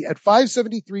Ki-chi at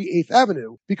 573 8th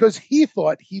Avenue because he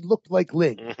thought he looked like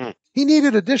Ling. Mm-hmm. He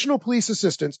needed additional police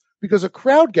assistance because a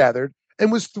crowd gathered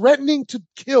and was threatening to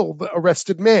kill the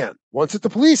arrested man. Once at the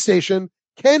police station,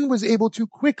 Ken was able to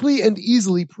quickly and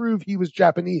easily prove he was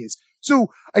Japanese.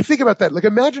 So I think about that. Like,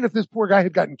 imagine if this poor guy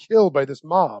had gotten killed by this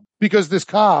mob because this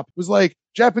cop was like,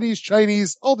 Japanese,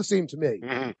 Chinese, all the same to me.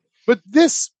 Mm-hmm. But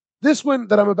this one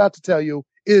that I'm about to tell you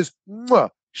is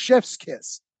chef's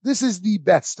kiss. This is the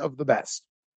best of the best.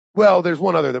 Well, there's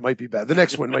one other that might be better. The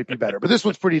next one might be better, but this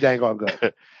one's pretty dang on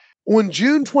good. On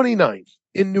June 29th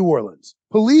in New Orleans,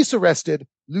 police arrested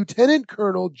Lieutenant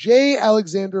Colonel J.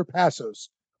 Alexander Passos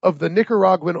of the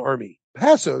Nicaraguan Army.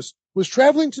 Passos was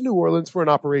traveling to New Orleans for an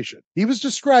operation. He was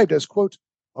described as, quote,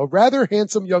 a rather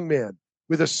handsome young man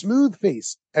with a smooth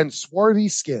face and swarthy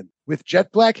skin, with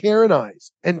jet black hair and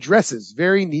eyes, and dresses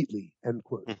very neatly, end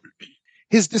quote.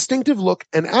 His distinctive look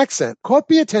and accent caught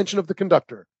the attention of the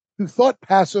conductor, who thought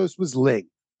Passos was Ling.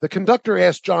 The conductor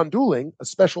asked John Dooling, a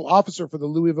special officer for the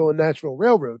Louisville and Nashville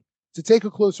Railroad, to take a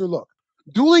closer look.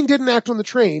 Dooling didn't act on the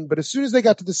train, but as soon as they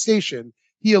got to the station,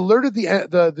 he alerted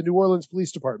the New Orleans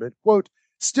Police Department, quote,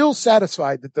 still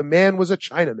satisfied that the man was a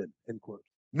Chinaman, end quote.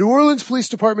 New Orleans Police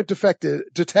Department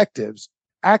detectives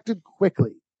acted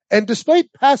quickly, and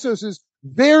despite Passos's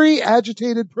very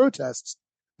agitated protests,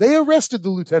 they arrested the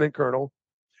lieutenant colonel,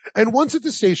 and once at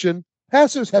the station,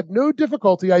 Passos had no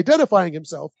difficulty identifying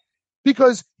himself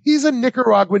because he's a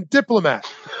Nicaraguan diplomat.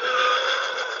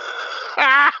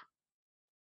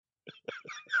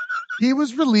 He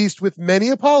was released with many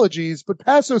apologies, but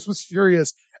Passos was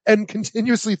furious and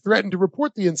continuously threatened to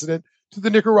report the incident to the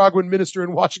Nicaraguan minister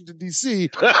in Washington, D.C.,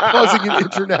 causing an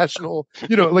international, an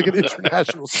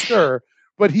international stir.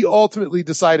 But he ultimately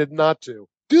decided not to.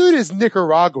 Dude is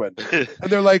Nicaraguan. And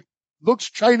they're like, looks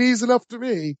Chinese enough to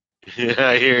me. Yeah,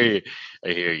 I hear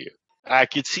you. I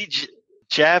could see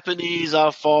Japanese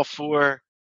I'll fall for,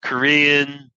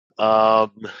 Korean,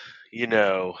 Vietnamese,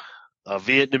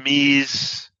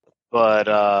 but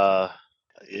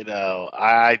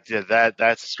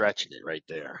that's stretching it right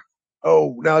there.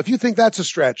 Oh, now if you think that's a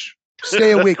stretch,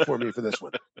 stay awake for me for this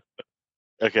one.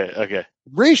 Okay.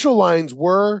 Racial lines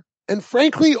were, and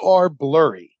frankly are,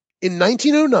 blurry. In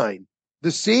 1909,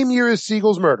 the same year as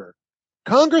Siegel's murder,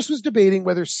 Congress was debating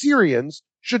whether Syrians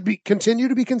should continue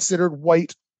to be considered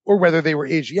white or whether they were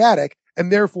Asiatic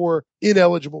and therefore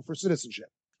ineligible for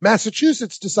citizenship.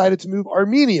 Massachusetts decided to move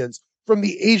Armenians from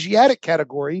the Asiatic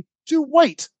category to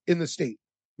white in the state,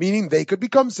 meaning they could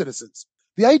become citizens.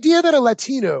 The idea that a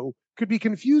Latino could be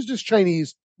confused as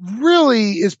Chinese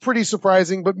really is pretty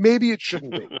surprising, but maybe it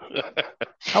shouldn't be.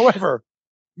 However,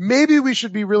 maybe we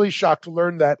should be really shocked to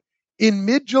learn that in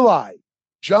mid-July,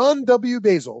 John W.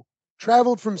 Basil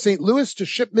traveled from St. Louis to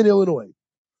Shipman, Illinois.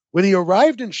 When he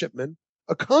arrived in Shipman,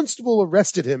 a constable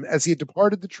arrested him as he had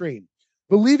departed the train,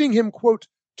 believing him, quote,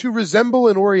 to resemble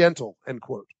an Oriental, end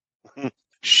quote.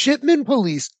 Shipman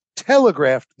police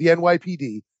telegraphed the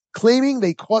NYPD, claiming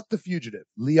they caught the fugitive,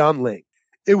 Leon Ling.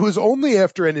 It was only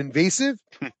after an invasive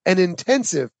and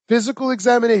intensive physical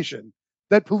examination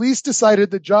that police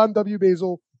decided that John W.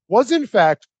 Basil was, in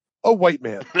fact, a white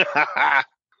man.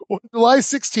 On July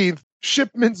 16th,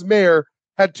 Shipman's mayor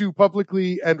had to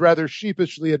publicly and rather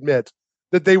sheepishly admit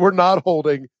that they were not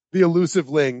holding the elusive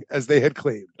Ling as they had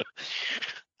claimed.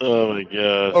 Oh, my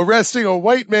God. Arresting a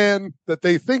white man that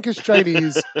they think is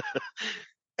Chinese.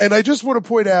 And I just want to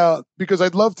point out, because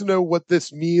I'd love to know what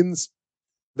this means,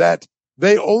 that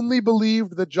they only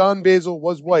believed that John Basil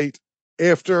was white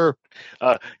after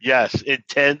yes,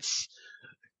 intense,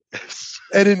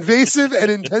 an invasive and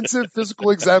intensive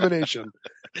physical examination.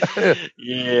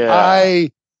 Yeah,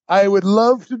 I would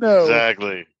love to know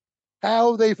exactly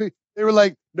how they were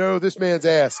like, no, this man's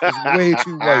ass is way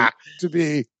too white to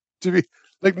be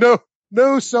like,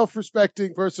 no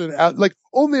self-respecting person out, like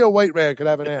only a white man could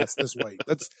have an ass this white.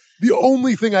 That's the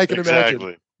only thing I can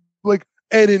imagine. Like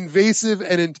an invasive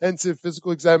and intensive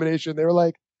physical examination. They were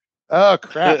like, oh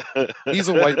crap, he's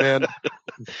a white man.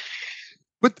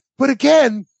 But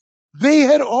again, they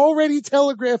had already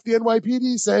telegraphed the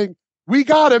NYPD saying, we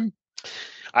got him.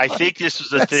 I think this was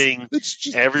the thing.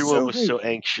 Everyone was so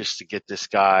anxious to get this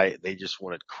guy. They just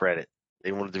wanted credit.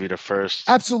 They wanted to be the first.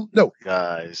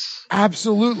 Guys.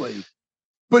 Absolutely.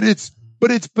 But it's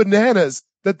bananas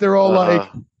that they're all like,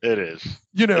 it is.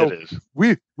 It is.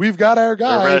 We've got our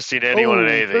guy. They're arresting anyone and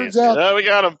anything. We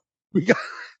got him. We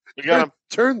got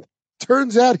him.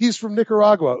 Turns out he's from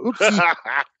Nicaragua. Oopsie.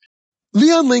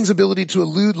 Leon Ling's ability to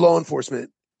elude law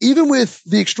enforcement, even with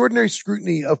the extraordinary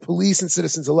scrutiny of police and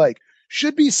citizens alike,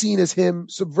 should be seen as him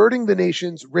subverting the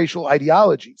nation's racial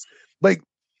ideologies. Like,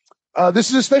 this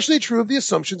is especially true of the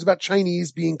assumptions about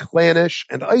Chinese being clannish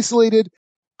and isolated.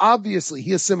 Obviously,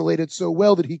 he assimilated so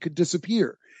well that he could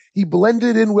disappear. He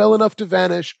blended in well enough to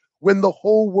vanish when the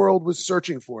whole world was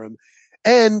searching for him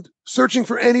and searching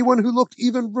for anyone who looked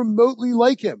even remotely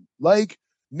like him, like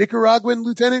Nicaraguan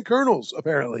lieutenant colonels,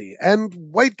 apparently, and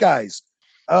white guys,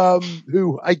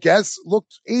 who I guess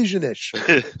looked Asianish.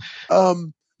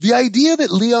 The idea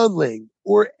that Leon Ling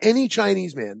or any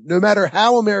Chinese man, no matter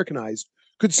how Americanized,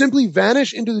 could simply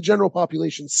vanish into the general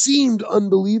population seemed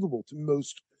unbelievable to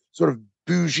most sort of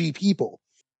bougie people.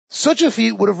 Such a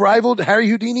feat would have rivaled Harry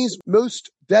Houdini's most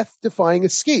death-defying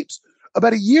escapes.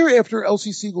 About a year after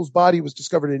Elsie Siegel's body was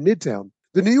discovered in Midtown,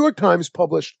 the New York Times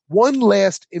published one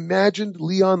last imagined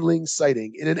Leon Ling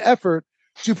sighting in an effort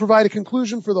to provide a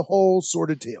conclusion for the whole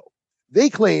sordid tale. They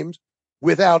claimed,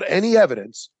 without any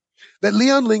evidence, that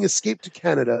Leon Ling escaped to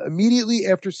Canada immediately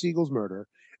after Siegel's murder,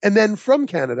 and then from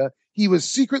Canada, he was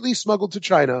secretly smuggled to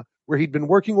China, where he'd been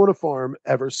working on a farm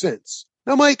ever since.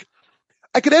 Now, Mike,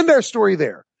 I could end our story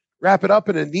there, wrap it up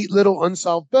in a neat little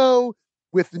unsolved bow,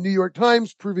 with the New York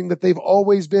Times proving that they've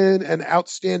always been an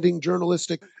outstanding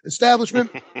journalistic establishment,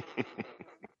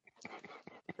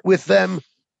 with them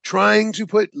trying to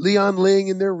put Leon Ling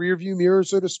in their rearview mirror,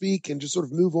 so to speak, and just sort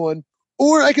of move on.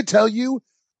 Or I could tell you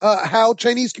how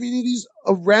Chinese communities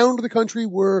around the country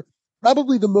were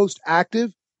probably the most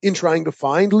active in trying to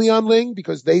find Leon Ling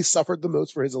because they suffered the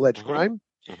most for his alleged crime.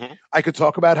 I could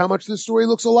talk about how much this story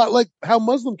looks a lot like how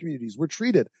Muslim communities were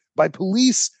treated by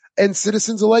police and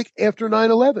citizens alike after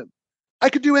 9/11. I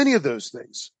could do any of those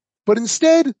things, but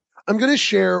instead, I'm going to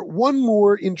share one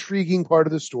more intriguing part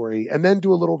of the story and then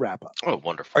do a little wrap up. Oh,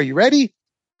 wonderful. Are you ready?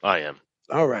 I am.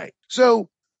 All right. So,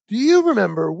 do you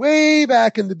remember way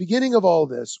back in the beginning of all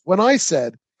this when I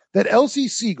said that Elsie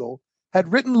Siegel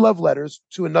had written love letters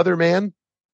to another man?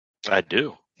 I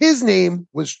do. His name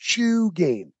was Chu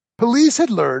Gain. Police had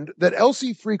learned that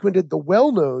Elsie frequented the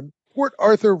well-known Port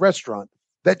Arthur restaurant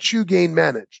that Chu Gain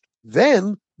managed.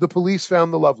 Then the police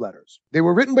found the love letters. They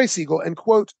were written by Siegel and,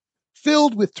 quote,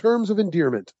 filled with terms of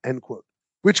endearment, end quote,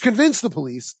 which convinced the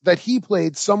police that he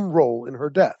played some role in her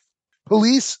death.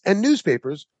 Police and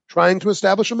newspapers, trying to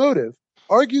establish a motive,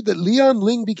 argued that Leon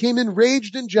Ling became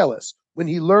enraged and jealous when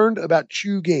he learned about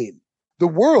Chu Gain. The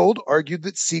World argued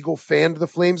that Siegel fanned the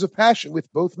flames of passion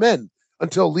with both men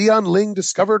until Leon Ling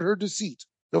discovered her deceit.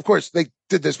 Of course, they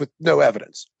did this with no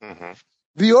evidence.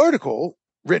 The article,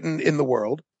 written in The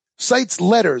World, cites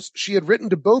letters she had written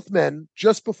to both men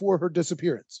just before her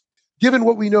disappearance. Given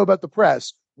what we know about the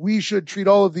press, we should treat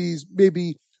all of these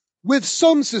maybe with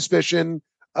some suspicion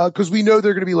because we know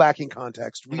they're going to be lacking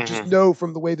context. We just know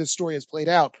from the way this story has played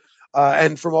out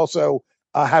and from also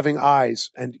having eyes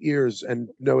and ears and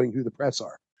knowing who the press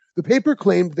are. The paper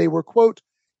claimed they were, quote,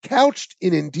 couched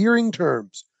in endearing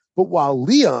terms. But while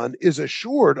Leon is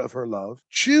assured of her love,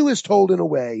 Chu is told in a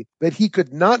way that he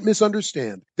could not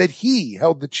misunderstand that he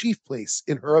held the chief place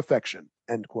in her affection,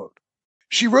 end quote.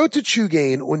 She wrote to Chu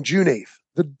Gain on June 8th,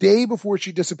 the day before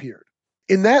she disappeared.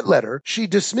 In that letter, she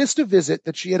dismissed a visit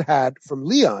that she had had from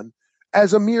Leon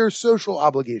as a mere social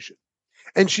obligation.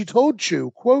 And she told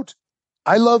Chu, quote,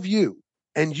 I love you,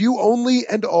 and you only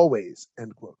and always,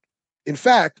 end quote. In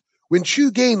fact, when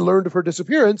Chu Gain learned of her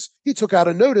disappearance, he took out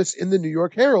a notice in the New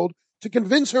York Herald to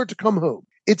convince her to come home.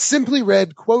 It simply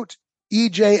read, quote,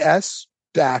 EJS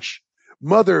 -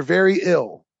 mother very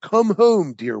ill. Come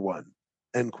home, dear one,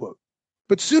 end quote.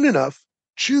 But soon enough,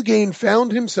 Chu Gain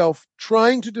found himself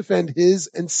trying to defend his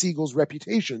and Siegel's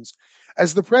reputations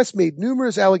as the press made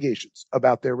numerous allegations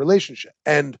about their relationship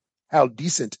and how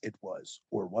decent it was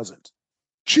or wasn't.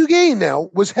 Chu Gain now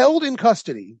was held in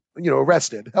custody,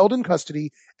 arrested, held in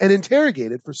custody, and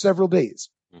interrogated for several days.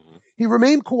 He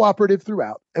remained cooperative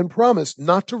throughout and promised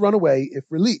not to run away if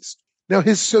released. Now,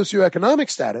 his socioeconomic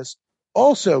status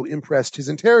also impressed his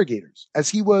interrogators, as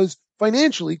he was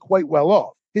financially quite well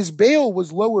off. His bail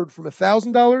was lowered from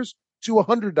 $1,000 to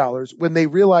 $100 when they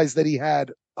realized that he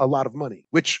had a lot of money,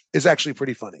 which is actually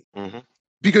pretty funny.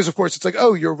 Because, of course, it's like,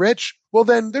 oh, you're rich? Well,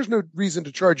 then there's no reason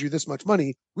to charge you this much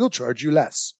money. We'll charge you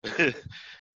less.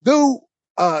 Though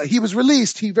he was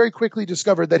released, he very quickly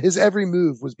discovered that his every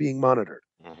move was being monitored.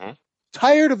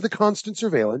 Tired of the constant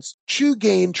surveillance, Chu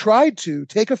Gain tried to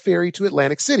take a ferry to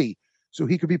Atlantic City so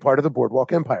he could be part of the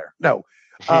Boardwalk Empire. No,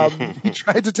 he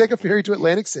tried to take a ferry to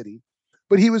Atlantic City,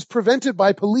 but he was prevented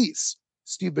by police.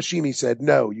 Steve Buscemi said,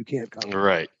 no, you can't come.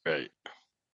 Right.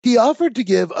 He offered to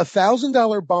give a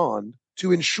 $1,000 bond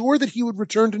to ensure that he would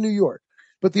return to New York,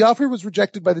 but the offer was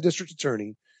rejected by the district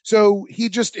attorney. So he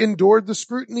just endured the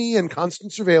scrutiny and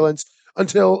constant surveillance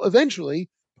until eventually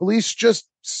police just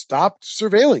stopped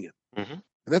surveilling him. And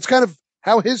that's kind of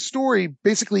how his story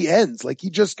basically ends. Like, he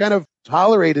just kind of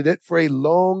tolerated it for a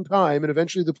long time. And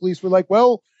eventually the police were like,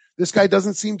 well, this guy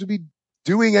doesn't seem to be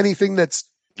doing anything that's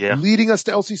leading us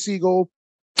to Elsie Siegel,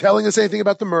 telling us anything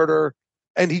about the murder.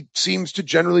 And he seems to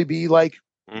generally be like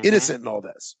innocent in all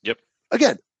this.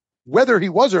 Again, whether he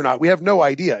was or not, we have no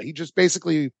idea. He just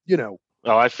basically,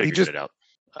 Oh, I figured it out.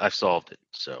 I've solved it.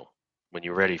 So when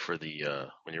you're ready for it,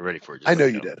 I know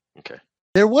you did. Okay.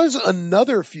 There was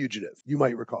another fugitive, you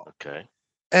might recall. Okay.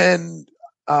 And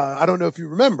I don't know if you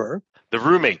remember. The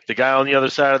roommate, the guy on the other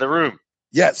side of the room.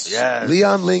 Yes.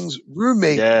 Leon Ling's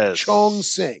roommate, Chong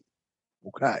Sing.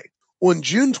 Okay. On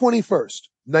June 21st,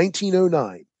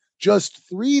 1909, just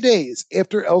 3 days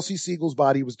after Elsie Siegel's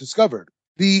body was discovered,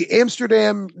 the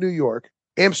Amsterdam, New York,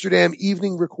 Amsterdam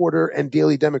Evening Recorder and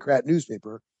Daily Democrat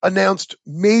newspaper, announced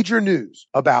major news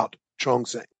about Chong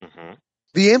Sing. Mm-hmm.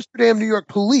 The Amsterdam, New York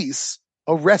police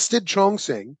arrested Chong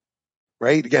Sing,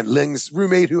 right? Again, Ling's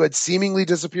roommate who had seemingly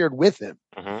disappeared with him.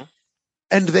 Mm-hmm.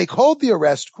 And they called the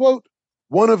arrest, quote,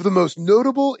 one of the most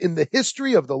notable in the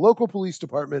history of the local police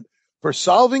department for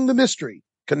solving the mystery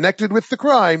connected with the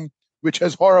crime, which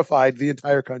has horrified the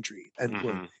entire country, end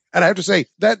quote. Mm-hmm. And I have to say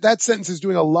that sentence is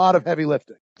doing a lot of heavy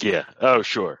lifting. Yeah. Oh,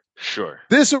 sure.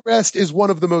 This arrest is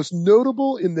one of the most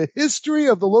notable in the history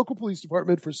of the local police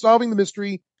department for solving the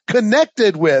mystery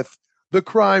connected with the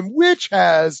crime, which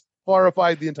has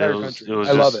horrified the entire country.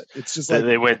 I love it. It's just like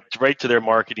they went right to their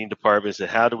marketing department and said,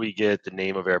 how do we get the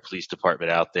name of our police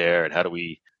department out there, and how do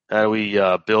we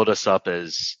build us up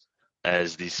as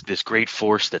this great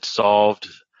force that solved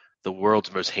the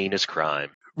world's most heinous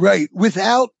crime. Right.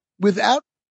 Without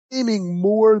naming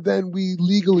more than we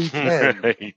legally can.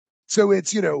 Right. So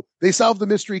it's, they solve the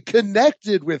mystery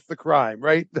connected with the crime,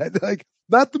 right? Like,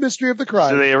 not the mystery of the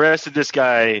crime. So they arrested this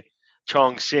guy,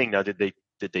 Chong Sing. Now, did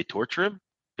they torture him?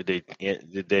 Did they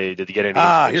get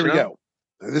any? Here we go.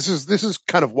 This is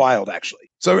kind of wild,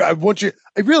 actually. So I want you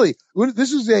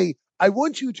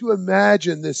to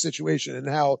imagine this situation and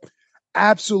how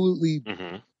absolutely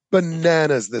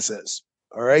bananas this is.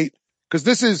 All right. Cause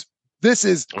this is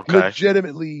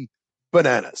legitimately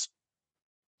bananas.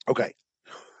 Okay.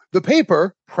 The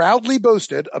paper proudly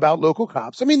boasted about local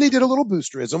cops. I mean, they did a little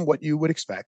boosterism, what you would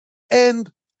expect,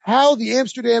 and how the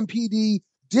Amsterdam PD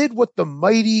did what the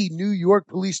mighty New York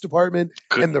Police Department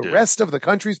and the rest of the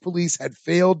country's police had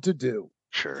failed to do.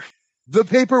 Sure. The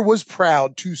paper was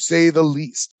proud, to say the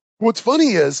least. What's funny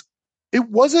is it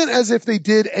wasn't as if they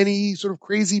did any sort of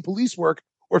crazy police work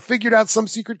or figured out some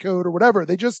secret code or whatever.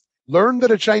 They just learned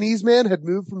that a Chinese man had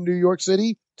moved from New York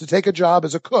City to take a job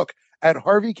as a cook at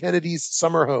Harvey Kennedy's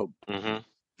summer home. Mm-hmm.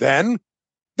 Then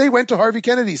they went to Harvey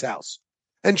Kennedy's house,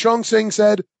 and Chong Sing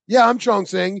said, yeah, I'm Chong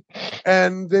Sing.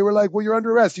 And they were like, well, you're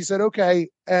under arrest. He said, okay.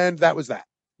 And that was that.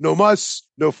 No muss,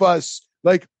 no fuss,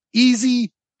 like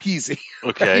easy peasy.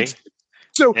 Okay. Right?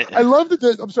 So I love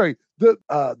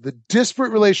the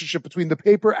disparate relationship between the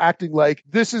paper acting like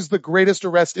this is the greatest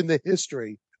arrest in the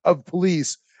history of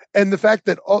police, and the fact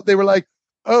that they were like,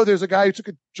 oh, there's a guy who took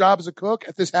a job as a cook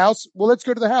at this house. Well, let's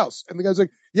go to the house. And the guy's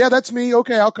like, yeah, that's me.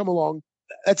 Okay, I'll come along.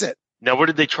 That's it. Now, what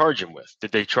did they charge him with?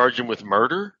 Did they charge him with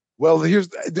murder? Well, here's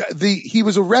he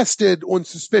was arrested on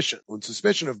suspicion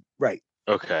of, right.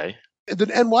 Okay. The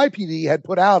NYPD had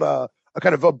put out a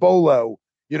kind of a bolo,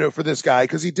 for this guy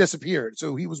because he disappeared.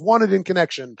 So he was wanted in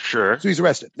connection. Sure. So he's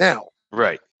arrested now.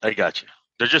 Right. I got you.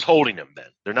 They're just holding him then.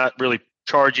 They're not really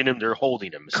charging him. They're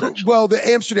holding him, essentially. Well, the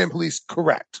Amsterdam police,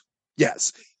 correct.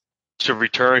 Yes. To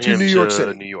return him New York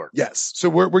City. New York. Yes. So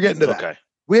we're getting to that. Okay.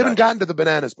 We haven't gotten to the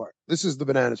bananas part. This is the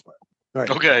bananas part. All right.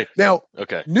 Okay. Now,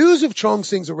 okay. News of Chong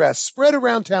Sing's arrest spread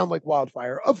around town like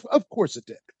wildfire. Of course it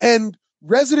did. And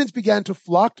residents began to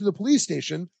flock to the police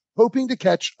station, hoping to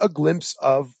catch a glimpse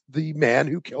of the man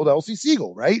who killed Elsie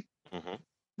Siegel, right? Mm-hmm.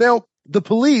 Now, the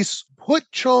police put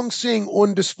Chong Sing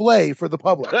on display for the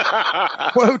public.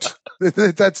 Quote, this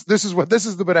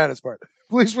is the bananas part.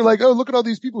 Police were like, oh, look at all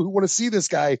these people who want to see this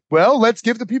guy. Well, let's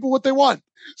give the people what they want.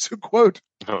 So, quote,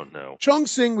 oh no. Chong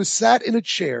Sing was sat in a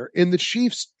chair in the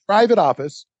chief's private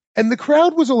office, and the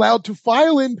crowd was allowed to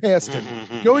file in past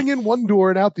him, going in one door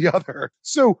and out the other.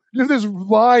 So there's this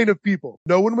line of people.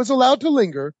 No one was allowed to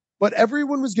linger, but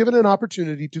everyone was given an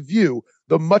opportunity to view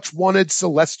the much wanted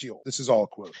celestial. This is all a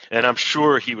quote. And I'm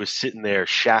sure he was sitting there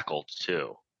shackled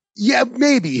too. Yeah,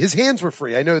 maybe. His hands were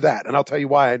free. I know that. And I'll tell you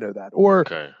why I know that. Or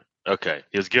Okay.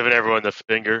 He was giving everyone the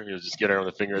finger. He was just giving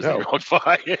everyone the finger as they walked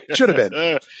by. Should have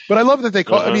been. But I love that they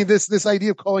call, I mean, this idea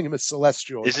of calling him a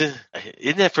celestial. Isn't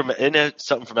that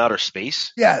something from outer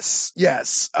space? Yes.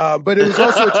 But it was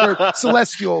also a term,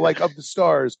 celestial, like of the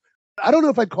stars. I don't know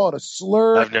if I'd call it a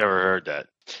slur. I've never heard that.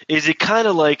 Is it kind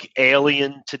of like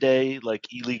alien today? Like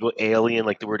illegal alien?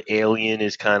 Like the word alien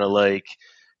is kind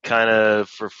of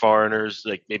for foreigners,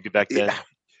 like maybe back then?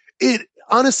 It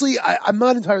honestly, I'm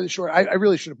not entirely sure. I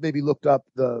really should have maybe looked up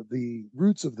the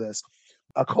roots of this.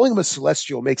 Calling him a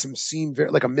celestial makes him seem very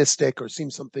like a mystic or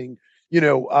seem something,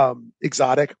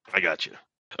 exotic. I got you.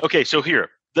 Okay, so here,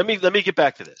 let me get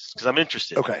back to this because I'm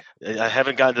interested. Okay. I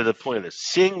haven't gotten to the point of this.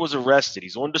 Singh was arrested.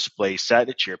 He's on display, sat in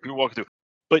a chair. People walking through.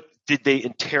 But did they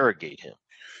interrogate him?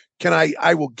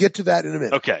 I will get to that in a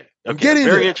minute. Okay. I'm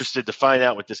very interested to find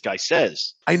out what this guy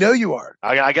says. I know you are.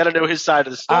 I got to know his side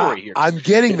of the story here. I'm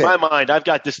getting there. In my mind, I've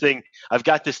got this thing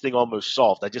almost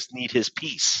solved. I just need his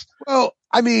piece. Well,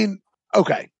 I mean,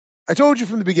 okay. I told you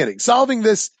from the beginning, solving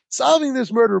this solving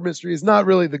this murder mystery is not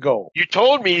really the goal. You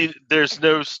told me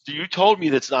you told me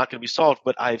that's not going to be solved,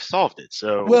 but I've solved it.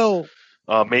 So Well,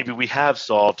 maybe we have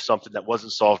solved something that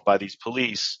wasn't solved by these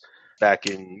police back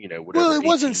in, whatever. well, it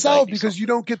wasn't solved because you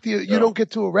don't get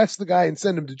to arrest the guy and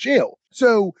send him to jail.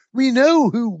 So we know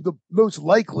who the most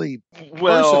likely person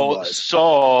was.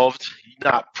 Solved,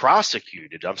 not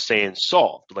prosecuted. I'm saying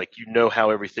solved. Like, how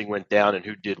everything went down and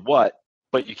who did what,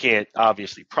 but you can't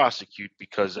obviously prosecute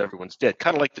because everyone's dead.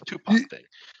 Kind of like the Tupac thing.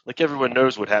 Like, everyone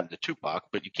knows what happened to Tupac,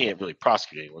 but you can't really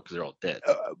prosecute anyone because they're all dead.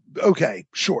 Okay,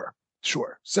 sure.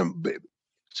 So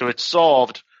it's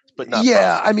solved, but not.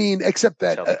 Yeah, I mean, except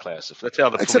that that's how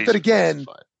the except that again,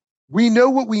 we know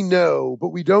what we know, but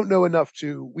we don't know enough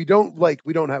to. We don't have.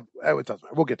 It doesn't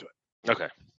matter. We'll get to it. Okay.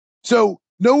 So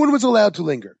no one was allowed to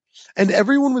linger, and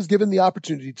everyone was given the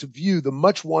opportunity to view the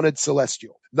much wanted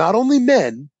celestial. Not only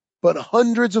men, but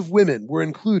hundreds of women were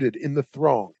included in the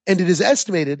throng. And it is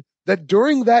estimated that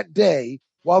during that day,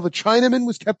 while the Chinaman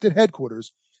was kept at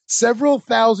headquarters, several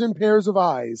thousand pairs of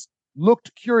eyes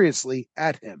looked curiously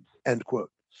at him, end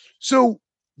quote. So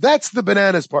that's the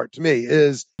bananas part to me,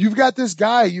 is you've got this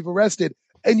guy you've arrested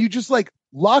and you just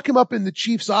lock him up in the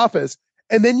chief's office,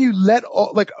 and then you let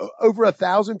over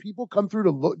 1,000 people come through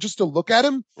to look at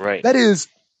him. Right.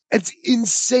 It's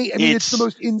insane. I mean, it's the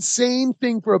most insane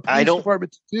thing for a police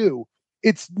department to do.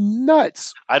 It's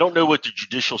nuts. I don't know what the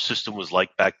judicial system was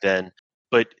like back then,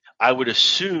 but I would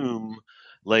assume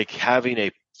having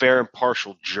a fair and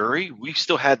partial jury, we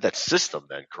still had that system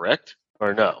then, correct?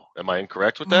 Or no? Am I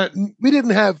incorrect with that? We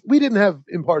didn't have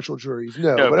impartial juries,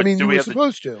 no. But I mean, you were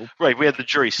supposed to. Right, we had the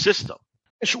jury system.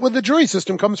 Well, the jury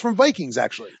system comes from Vikings,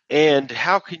 actually. And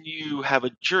how can you have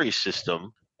a jury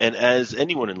system, and as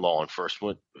anyone in law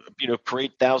enforcement,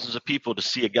 parade thousands of people to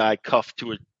see a guy cuffed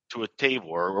to a table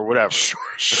or whatever?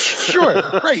 Sure,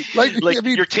 right.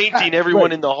 You're tainting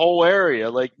everyone in the whole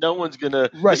area. Like, no one's gonna.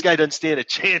 Right. This guy doesn't stand a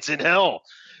chance in hell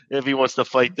if he wants to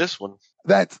fight this one.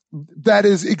 That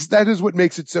is what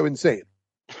makes it so insane.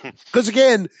 Because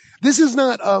again, this is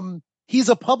not. He's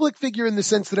a public figure in the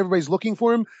sense that everybody's looking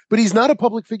for him, but he's not a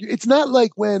public figure. It's not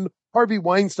like when Harvey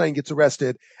Weinstein gets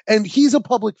arrested and he's a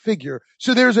public figure.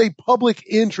 So there's a public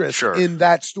interest in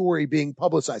that story being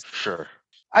publicized. Sure.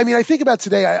 I mean, I think about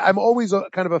today, I'm always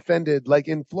kind of offended. Like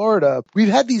in Florida, we've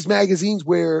had these magazines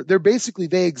where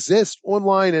they exist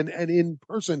online and in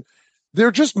person.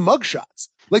 They're just mugshots.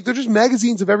 Like, they're just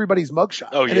magazines of everybody's mugshot.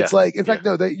 Oh, yeah. And it's like, in fact,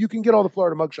 no, you can get all the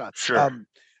Florida mugshots. Sure.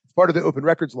 It's part of the open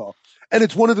records law. And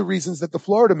it's one of the reasons that the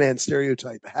Florida man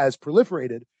stereotype has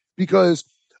proliferated, because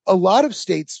a lot of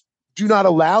states do not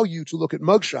allow you to look at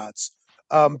mugshots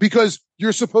because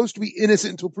you're supposed to be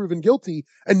innocent until proven guilty,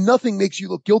 and nothing makes you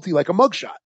look guilty like a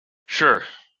mugshot. Sure.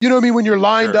 You know what I mean? When you're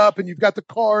lined up and you've got the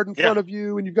card in front of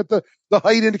you and you've got the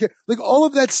height indicator, like all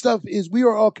of that stuff we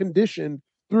are all conditioned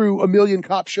through a million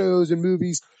cop shows and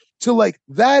movies to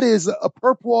that is a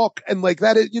perp walk, and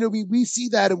that is, we see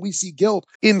that and we see guilt.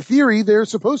 In theory, they're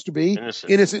supposed to be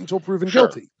innocent until proven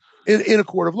guilty in a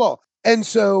court of law. And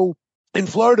so in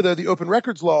Florida, though, the open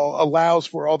records law allows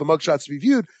for all the mugshots to be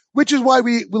viewed, which is why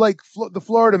we the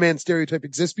Florida man stereotype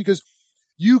exists, because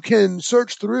you can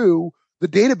search through the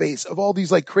database of all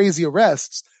these crazy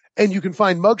arrests and you can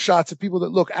find mugshots of people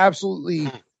that look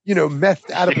absolutely,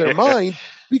 methed out of their mind,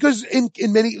 because in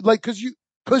many,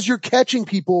 because you're catching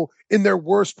people in their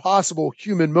worst possible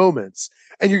human moments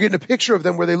and you're getting a picture of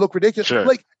them where they look ridiculous. Sure.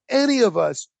 Like any of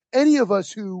us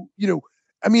who,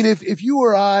 I mean, if you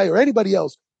or I or anybody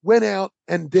else went out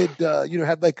and did,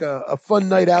 had a fun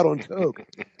night out on coke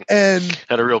and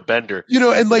had a real bender,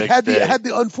 and had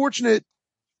the unfortunate,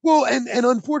 and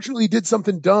unfortunately did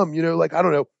something dumb, I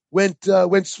don't know,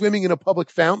 went swimming in a public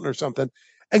fountain or something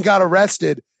and got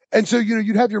arrested. And so,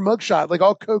 you'd have your mugshot,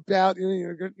 all coked out,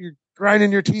 you're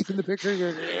grinding your teeth in the picture,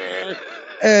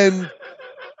 and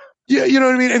you know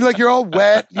what I mean? And you're all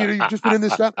wet, you've just been in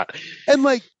this stuff. And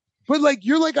but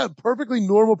you're a perfectly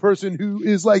normal person who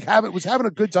is was having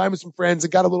a good time with some friends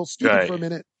and got a little stupid for a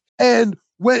minute. And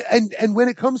when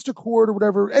it comes to court or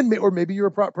whatever, or maybe you're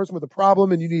a person with a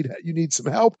problem and you need some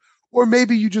help, or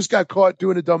maybe you just got caught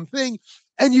doing a dumb thing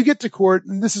and you get to court,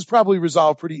 and this is probably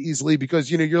resolved pretty easily because,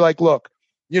 you're look,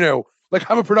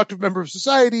 I'm a productive member of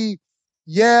society.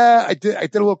 Yeah, I did a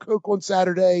little coke on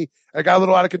Saturday. I got a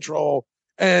little out of control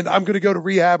and I'm going to go to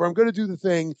rehab, or I'm going to do the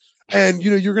thing. And,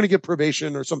 you're going to get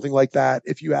probation or something like that.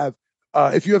 If you have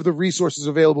the resources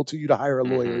available to you to hire a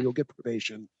lawyer, you'll get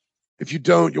probation. If you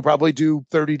don't, you'll probably do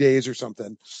 30 days or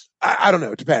something. I don't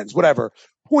know. It depends, whatever.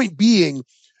 Point being,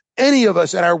 any of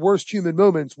us at our worst human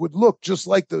moments would look just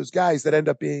like those guys that end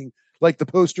up being like the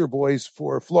poster boys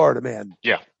for Florida Man.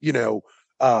 Yeah.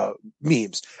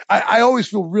 memes. I always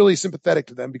feel really sympathetic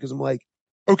to them because I'm like,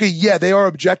 okay, yeah, they are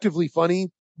objectively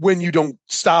funny when you don't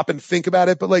stop and think about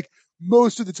it. But like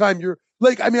most of the time you're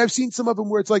like, I mean, I've seen some of them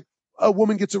where it's like a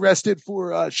woman gets arrested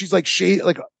for, she's like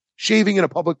shaving in a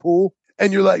public pool,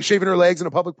 and you're like shaving her legs in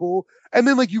a public pool. And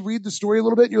then like you read the story a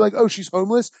little bit and you're like, oh, she's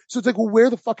homeless. So it's like, well, where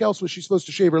the fuck else was she supposed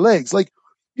to shave her legs? Like,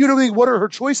 you know what I mean? What are her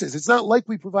choices? It's not like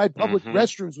we provide public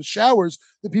restrooms with showers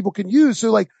that people can use.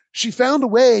 So like she found a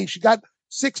way. She got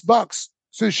 $6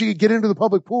 so she could get into the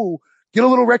public pool, get a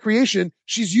little recreation.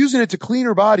 She's using it to clean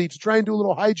her body, to try and do a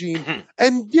little hygiene.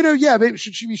 And, you know, yeah, maybe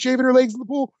should she be shaving her legs in the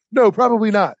pool? No,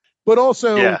 probably not. But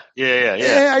also, yeah.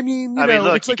 I mean,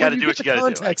 look, it's you like got to do what you got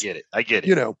to do. I get it.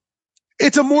 You know,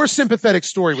 it's a more sympathetic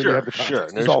story when you have the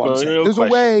context. That's all I'm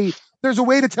saying. There's a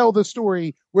way to tell the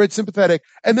story where it's sympathetic,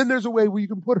 and then there's a way where you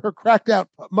can put her cracked out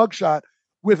mugshot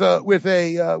with a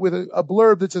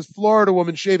blurb that says Florida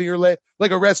woman shaving her leg,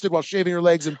 like arrested while shaving her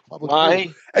legs in public.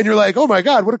 And you're like, oh my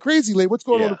God, what a crazy lady. What's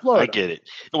going on in Florida? I get it.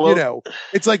 Well, you know,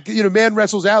 it's like, you know, man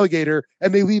wrestles alligator,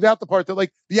 and they leave out the part that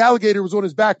like the alligator was on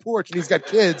his back porch and he's got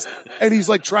kids and he's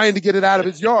like trying to get it out of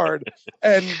his yard,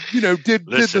 and, you know, did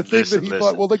the thing that he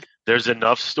thought, well, like, there's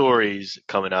enough stories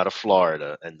coming out of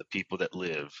Florida and the people that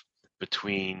live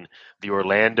between the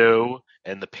Orlando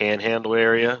and the Panhandle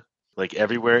area, like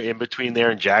everywhere in between there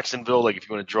in Jacksonville. Like if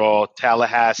you want to draw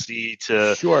Tallahassee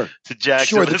to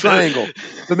Jacksonville, the triangle,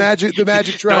 the magic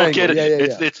triangle. Don't get it.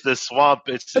 Yeah. It's the swamp.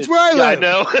 That's where I live. I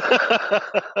know.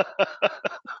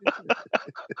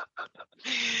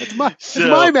 It's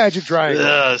my magic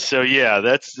triangle. So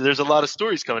yeah, there's a lot of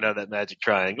stories coming out of that magic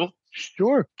triangle.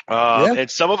 Sure. And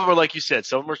some of them are, like you said,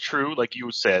 some of them are true. Like you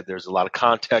said, there's a lot of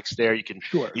context there. You can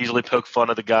easily poke fun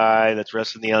of the guy that's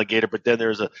wrestling the alligator, but then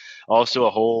there's also a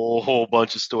whole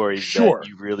bunch of stories that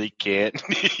you really can't.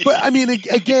 But I mean,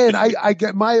 again, I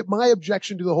get my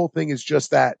objection to the whole thing is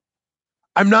just that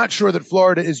I'm not sure that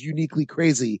Florida is uniquely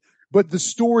crazy, but the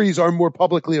stories are more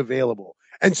publicly available.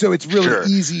 And so it's really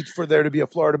easy for there to be a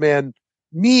Florida man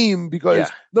meme because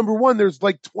number one, there's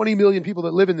like 20 million people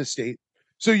that live in this state.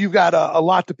 So you've got a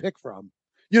lot to pick from.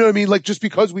 You know what I mean? Like just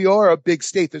because we are a big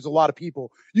state, there's a lot of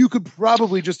people. You could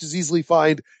probably just as easily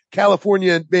find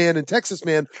California man and Texas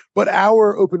man, but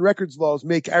our open records laws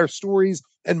make our stories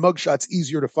and mugshots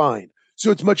easier to find.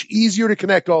 So it's much easier to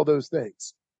connect all those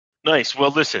things. Nice. Well,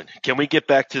 listen, can we get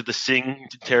back to the Singh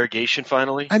interrogation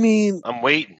finally? I mean, I'm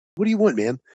waiting. What do you want,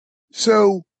 man?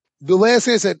 So the last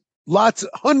thing I said,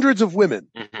 hundreds of women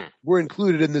were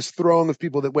included in this throng of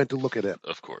people that went to look at him.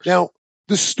 Of course. Now,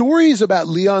 the stories about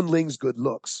Leon Ling's good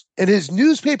looks and his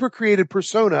newspaper-created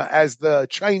persona as the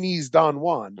Chinese Don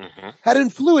Juan had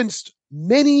influenced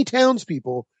many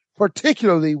townspeople,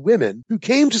 particularly women, who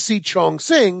came to see Chong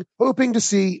Sing, hoping to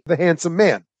see the handsome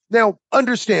man. Now,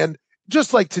 understand,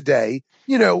 just like today,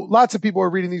 you know, lots of people are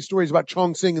reading these stories about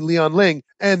Chong Sing and Leon Ling,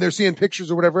 and they're seeing pictures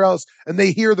or whatever else, and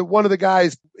they hear that one of the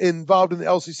guys involved in the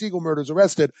Elsie Siegel murders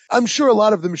arrested. I'm sure a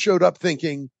lot of them showed up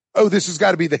thinking, oh, this has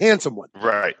got to be the handsome one.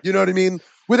 Right. You know what I mean?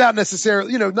 Without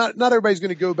necessarily, you know, not everybody's going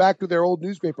to go back to their old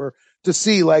newspaper to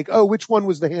see like, oh, which one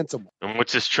was the handsome one? And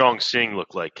what's this Chong Sing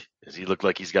look like? Does he look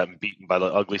like he's gotten beaten by the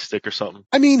ugly stick or something?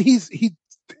 I mean,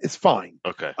 it's fine.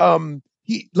 Okay.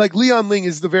 He, like Leon Ling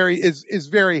is is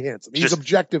very handsome.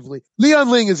 Leon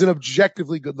Ling is an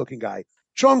objectively good looking guy.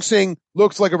 Chong Sing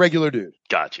looks like a regular dude.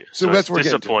 Gotcha. So that's what we're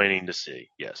disappointing to see.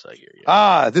 Yes, I hear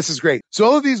you. This is great. So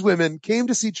all of these women came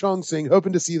to see Chong Sing,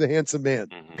 hoping to see the handsome man.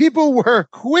 People were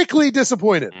quickly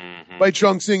disappointed by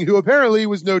Chong Sing, who apparently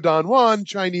was no Don Juan,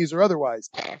 Chinese or otherwise.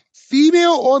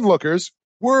 Female onlookers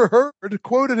were heard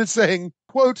quoted as saying,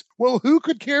 quote, well, who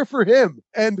could care for him?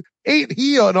 And ain't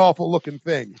he an awful looking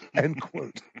thing? End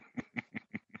quote.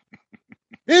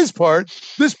 His part,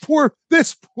 this poor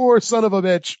son of a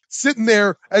bitch sitting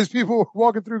there as people were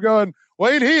walking through going,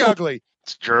 well, ain't he ugly?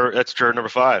 That's juror number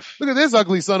 5. Look at this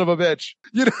ugly son of a bitch.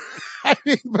 You know,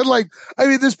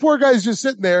 this poor guy's just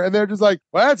sitting there and they're just like,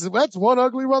 well, that's one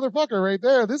ugly motherfucker right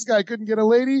there. This guy couldn't get a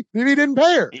lady. Maybe he didn't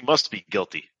pay her. He must be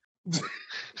guilty.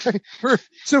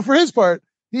 So for his part,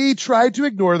 he tried to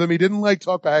ignore them. He didn't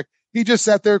talk back. He just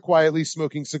sat there quietly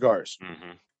smoking cigars.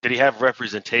 Did he have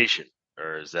representation?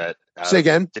 Or is that... Say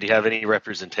again? Did he have any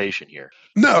representation here?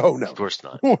 No. Of course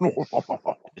not.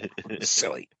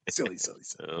 Silly.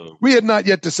 We had not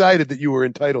yet decided that you were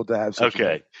entitled to have such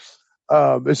Okay.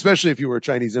 Especially if you were a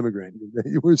Chinese immigrant.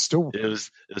 You were still... It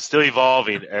was still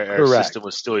evolving. Our system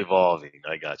was still evolving.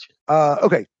 I got you.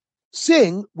 Okay.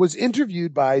 Singh was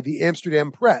interviewed by the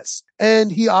Amsterdam Press, and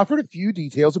he offered a few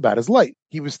details about his life.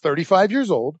 He was 35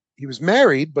 years old. He was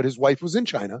married, but his wife was in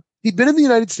China. He'd been in the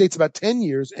United States about 10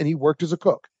 years, and he worked as a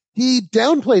cook. He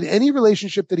downplayed any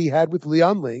relationship that he had with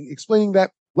Leon Ling, explaining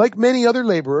that, like many other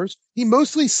laborers, he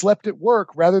mostly slept at work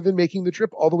rather than making the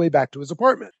trip all the way back to his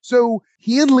apartment. So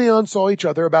he and Leon saw each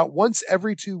other about once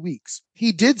every 2 weeks.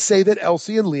 He did say that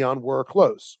Elsie and Leon were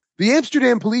close. The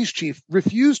Amsterdam police chief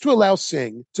refused to allow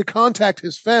Singh to contact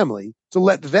his family to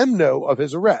let them know of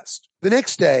his arrest. The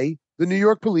next day, the New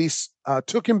York police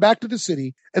took him back to the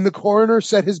city, and the coroner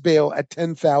set his bail at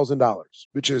 $10,000,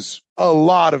 which is a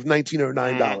lot of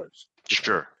 $1909.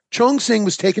 Sure. Chong Sing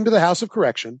was taken to the House of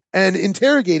Correction and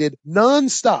interrogated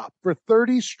nonstop for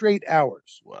 30 straight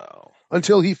hours. Wow.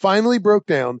 Until he finally broke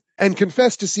down and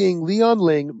confessed to seeing Leon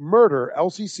Ling murder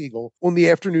Elsie Siegel on the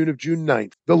afternoon of June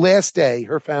 9th, the last day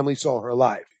her family saw her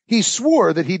alive. He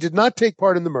swore that he did not take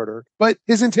part in the murder, but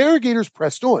his interrogators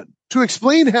pressed on. To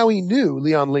explain how he knew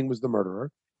Leon Ling was the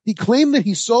murderer, he claimed that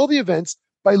he saw the events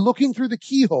by looking through the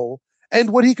keyhole and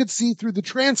what he could see through the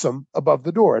transom above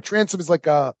the door. A transom is like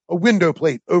a window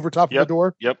plate over top of the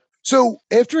door. Yep. So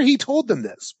after he told them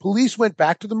this, police went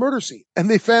back to the murder scene and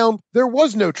they found there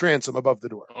was no transom above the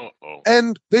door. Uh-oh.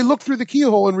 And they looked through the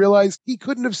keyhole and realized he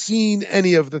couldn't have seen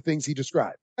any of the things he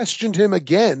described. Questioned him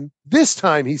again. This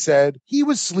time he said he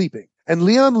was sleeping and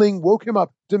Leon Ling woke him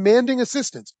up demanding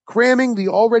assistance, cramming the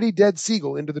already dead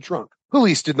Siegel into the trunk.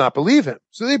 Police did not believe him,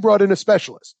 so they brought in a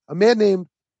specialist, a man named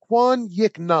Quan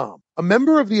Yik Nam, a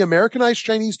member of the Americanized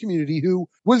Chinese community who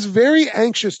was very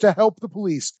anxious to help the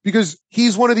police because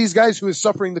he's one of these guys who is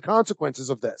suffering the consequences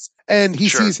of this. And he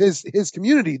sees his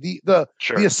community, the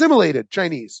assimilated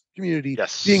Chinese community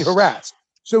being harassed.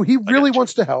 So he really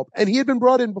wants to help. And he had been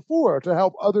brought in before to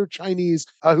help other Chinese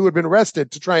who had been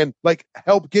arrested to try and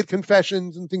help get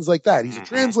confessions and things like that. He's a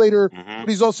translator, but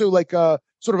he's also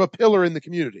sort of a pillar in the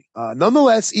community.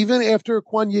 Nonetheless, even after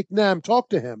Quan Yik Nam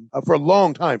talked to him for a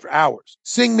long time, for hours,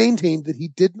 Singh maintained that he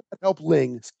did not help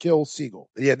Ling kill Siegel.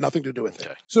 That he had nothing to do with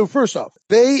it. So first off,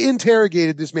 they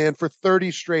interrogated this man for 30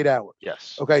 straight hours.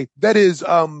 Yes. Okay. That is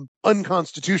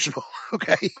unconstitutional.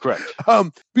 Okay. Correct.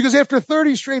 Because after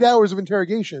 30 straight hours of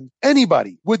interrogation,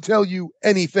 anybody would tell you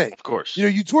anything. Of course.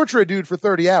 You torture a dude for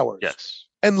 30 hours. Yes.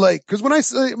 And because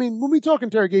when we talk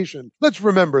interrogation, let's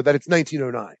remember that it's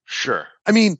 1909. Sure.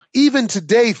 I mean, even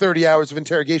today, 30 hours of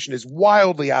interrogation is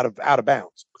wildly out of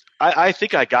bounds. I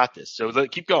think I got this. So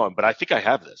keep going, but I think I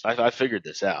have this. I figured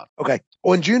this out. Okay.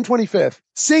 On June 25th,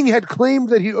 Singh had claimed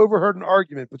that he overheard an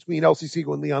argument between Elsie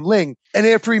Siegel and Leon Ling. And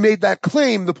after he made that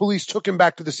claim, the police took him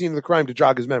back to the scene of the crime to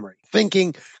jog his memory,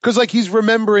 thinking, because he's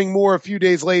remembering more a few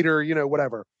days later,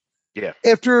 whatever. Yeah.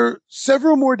 After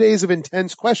several more days of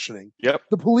intense questioning,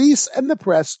 the police and the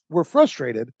press were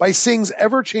frustrated by Singh's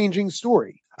ever-changing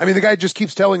story. I mean, the guy just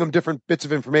keeps telling them different bits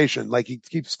of information, he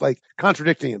keeps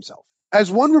contradicting himself. As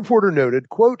one reporter noted,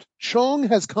 quote, Chong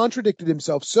has contradicted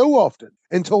himself so often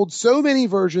and told so many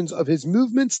versions of his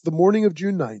movements the morning of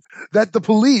June 9th that the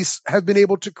police have been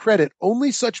able to credit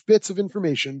only such bits of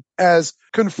information as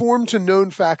conform to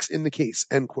known facts in the case,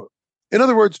 end quote. In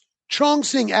other words, Chong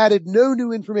Sing added no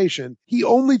new information. He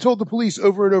only told the police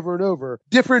over and over and over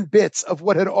different bits of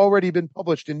what had already been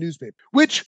published in newspapers,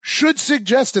 which should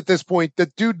suggest at this point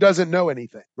that dude doesn't know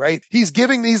anything, right? He's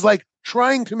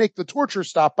trying to make the torture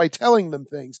stop by telling them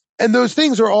things. And those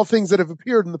things are all things that have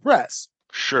appeared in the press.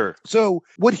 Sure. So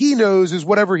what he knows is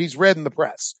whatever he's read in the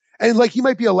press. And he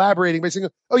might be elaborating by saying,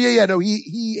 oh no,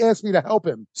 he asked me to help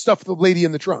him stuff the lady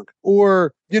in the trunk.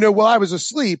 Or, I was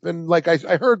asleep and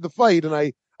I heard the fight and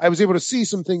I was able to see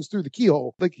some things through the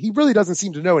keyhole. He really doesn't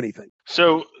seem to know anything.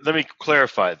 So let me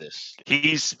clarify this.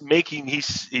 He's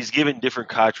given different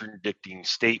contradicting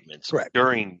statements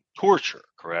during torture,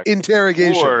 correct?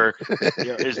 Interrogation. Or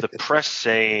is the press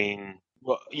saying,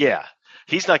 well, yeah,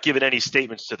 he's not giving any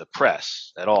statements to the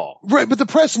press at all. Right. But the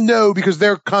press know because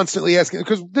they're constantly asking,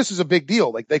 because this is a big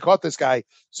deal. They caught this guy.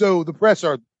 So the press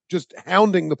are just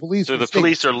hounding the police. So the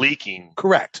police are leaking.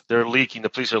 Correct. They're leaking. The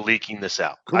police are leaking this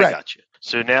out. Correct. I got you.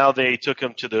 So now they took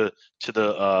him to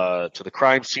the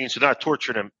crime scene. So they're not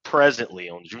torturing him presently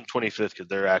on June 25th because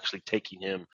they're actually taking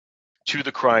him to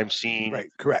the crime scene. Right.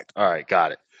 Correct. All right.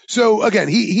 Got it. So again,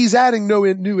 he's adding no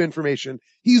new information.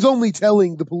 He's only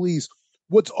telling the police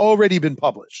what's already been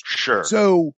published. Sure.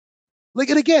 So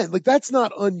and again, that's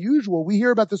not unusual. We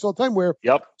hear about this all the time where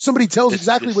somebody tells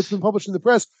exactly what's been published in the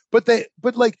press, but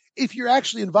if you're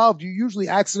actually involved, you usually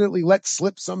accidentally let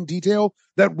slip some detail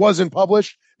that wasn't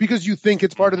published because you think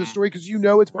it's part of the story because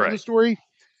it's part of the story.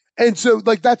 And so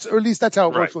that's, or at least that's how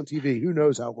it works on TV. Who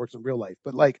knows how it works in real life,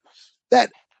 but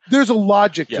that there's a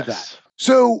logic to that.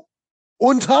 So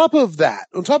on top of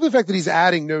the fact that he's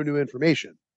adding no new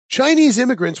information, Chinese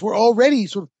immigrants were already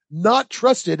sort of not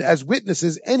trusted as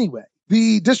witnesses anyway.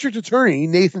 The district attorney,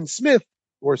 Nathan Smith,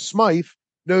 or Smythe,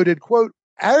 noted, quote,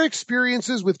 "Our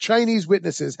experiences with Chinese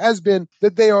witnesses has been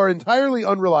that they are entirely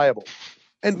unreliable,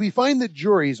 and we find that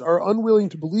juries are unwilling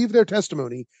to believe their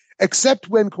testimony except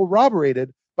when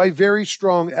corroborated by very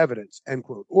strong evidence," end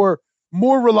quote, or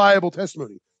more reliable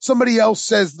testimony. Somebody else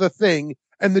says the thing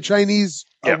and the Chinese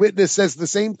witness says the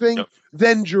same thing,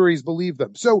 then juries believe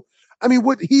them. So, I mean,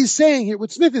 what he's saying here,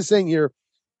 what Smith is saying here,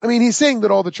 I mean, he's saying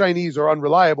that all the Chinese are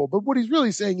unreliable, but what he's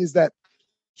really saying is that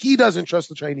he doesn't trust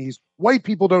the Chinese. White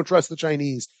people don't trust the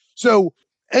Chinese. So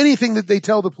anything that they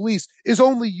tell the police is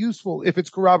only useful if it's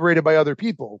corroborated by other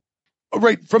people,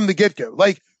 right from the get-go.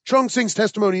 Like Chung Sing's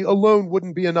testimony alone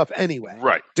wouldn't be enough anyway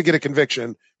to get a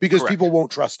conviction because people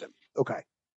won't trust him. Okay.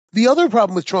 The other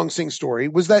problem with Chung Sing's story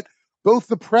was that both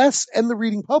the press and the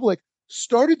reading public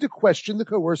started to question the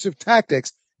coercive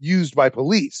tactics used by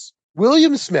police.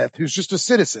 William Smith, who's just a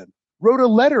citizen, wrote a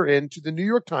letter in to the New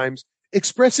York Times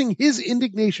expressing his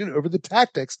indignation over the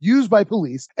tactics used by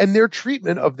police and their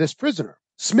treatment of this prisoner.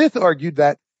 Smith argued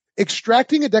that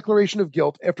extracting a declaration of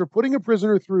guilt after putting a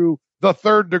prisoner through the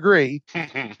third degree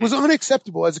was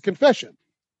unacceptable as a confession.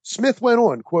 Smith went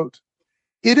on, quote,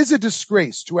 "It is a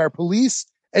disgrace to our police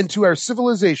and to our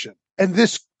civilization, and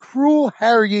this cruel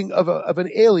harrying of an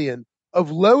alien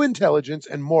of low intelligence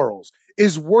and morals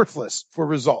is worthless for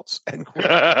results," end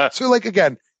quote. So, like,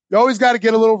 again, you always got to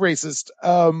get a little racist.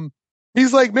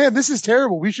 He's like, man, this is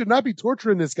terrible. We should not be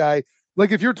torturing this guy.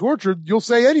 Like, if you're tortured, you'll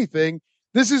say anything.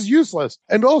 This is useless.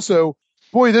 And also,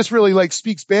 boy, this really like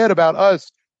speaks bad about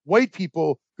us white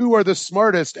people who are the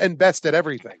smartest and best at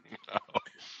everything.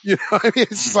 You know, I mean,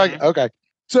 it's just like, okay.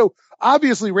 So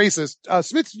obviously racist.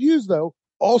 Smith's views, though,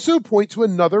 also point to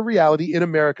another reality in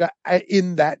America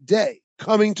in that day,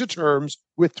 coming to terms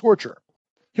with torture.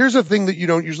 Here's a thing that you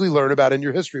don't usually learn about in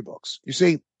your history books. You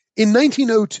see, in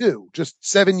 1902, just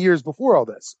 7 years before all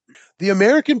this, the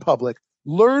American public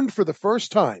learned for the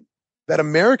first time that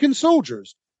American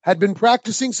soldiers had been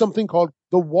practicing something called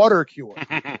the water cure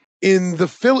in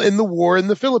the war in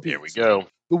the Philippines. Here we go.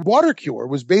 The water cure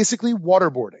was basically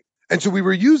waterboarding. And so we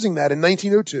were using that in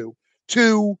 1902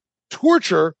 to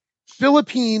torture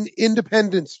Philippine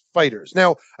independence fighters.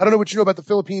 Now, I don't know what you know about the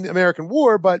Philippine-American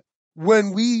War, but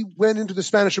when we went into the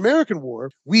Spanish-American War,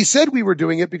 we said we were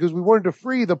doing it because we wanted to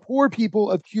free the poor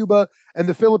people of Cuba and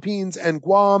the Philippines and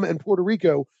Guam and Puerto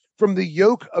Rico from the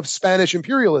yoke of Spanish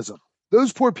imperialism.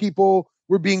 Those poor people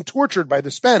were being tortured by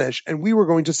the Spanish, and we were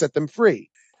going to set them free.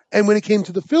 And when it came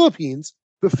to the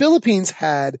Philippines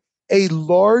had a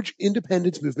large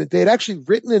independence movement. They had actually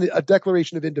written a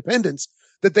Declaration of Independence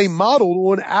that they modeled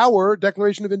on our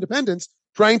Declaration of Independence,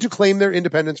 trying to claim their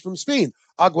independence from Spain.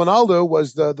 Aguinaldo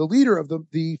was the leader of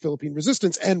the Philippine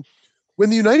resistance. And when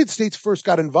the United States first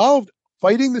got involved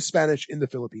fighting the Spanish in the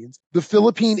Philippines, the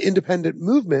Philippine independence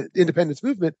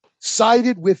movement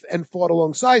sided with and fought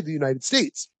alongside the United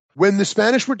States. When the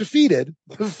Spanish were defeated,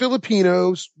 the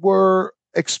Filipinos were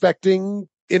expecting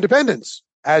independence,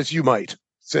 as you might,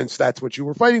 since that's what you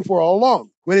were fighting for all along.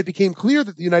 When it became clear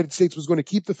that the United States was going to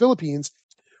keep the Philippines,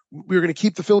 we were going to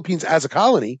keep the Philippines as a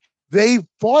colony, they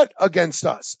fought against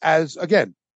us, as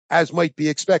might be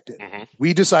expected. Mm-hmm.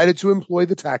 We decided to employ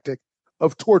the tactic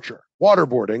of torture,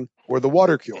 waterboarding, or the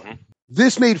water cure. Mm-hmm.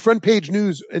 This made front page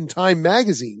news in Time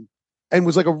magazine and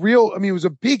was like it was a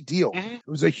big deal. Mm-hmm. It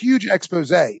was a huge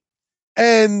expose.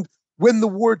 And when the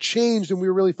war changed and we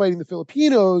were really fighting the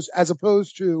Filipinos as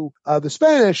opposed to the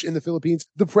Spanish in the Philippines,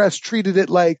 the press treated it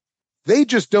like they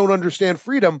just don't understand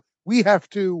freedom. We have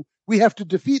to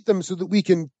defeat them so that we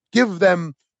can give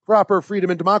them proper freedom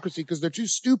and democracy because they're too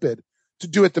stupid to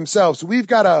do it themselves. So we've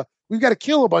got to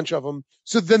kill a bunch of them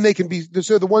so then they can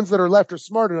so the ones that are left are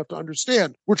smart enough to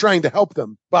understand we're trying to help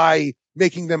them by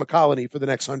making them a colony for the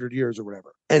next 100 years or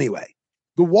whatever. Anyway,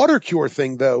 the water cure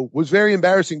thing, though, was very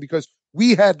embarrassing because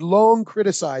we had long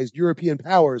criticized European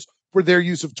powers for their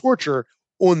use of torture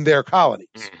on their colonies.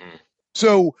 Mm-hmm.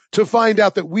 So to find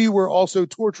out that we were also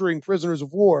torturing prisoners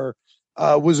of war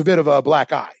was a bit of a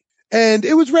black eye. And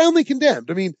it was roundly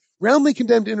condemned. I mean, roundly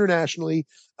condemned internationally.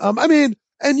 And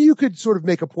you could sort of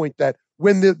make a point that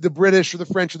when the British or the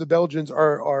French or the Belgians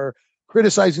are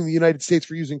criticizing the United States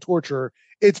for using torture,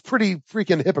 it's pretty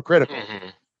freaking hypocritical. Mm-hmm.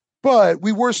 But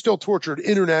we were still tortured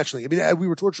internationally. I mean, we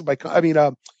were tortured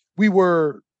we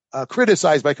were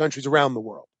criticized by countries around the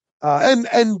world,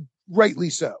 and rightly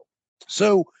so.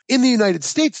 So in the United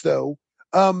States, though,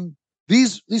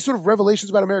 these sort of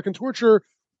revelations about American torture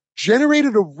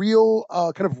generated a real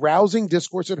kind of rousing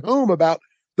discourse at home about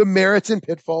the merits and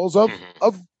pitfalls of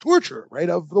torture, right?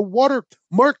 Of the water.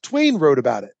 Mark Twain wrote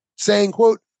about it, saying,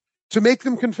 quote, "To make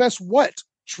them confess what?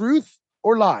 Truth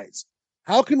or lies?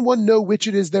 How can one know which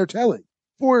it is they're telling?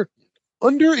 For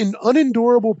Under an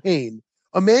unendurable pain,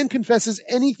 a man confesses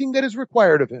anything that is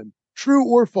required of him, true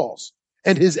or false,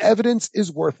 and his evidence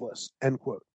is worthless, end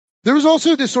quote. There was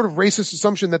also this sort of racist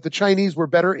assumption that the Chinese were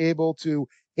better able to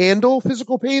handle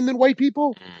physical pain than white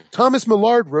people. Thomas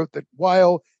Millard wrote that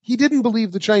while he didn't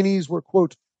believe the Chinese were,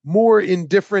 quote, more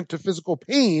indifferent to physical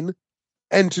pain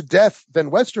and to death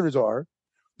than Westerners are,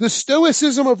 the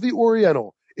stoicism of the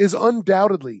Oriental is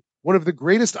undoubtedly one of the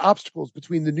greatest obstacles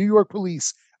between the New York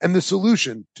police and the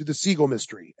solution to the Siegel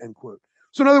mystery, end quote.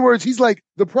 So in other words, he's like,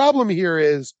 the problem here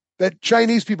is that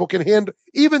Chinese people can handle,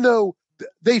 even though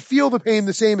they feel the pain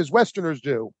the same as Westerners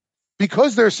do,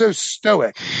 because they're so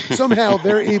stoic, somehow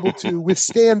they're able to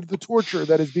withstand the torture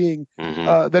that is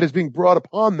being brought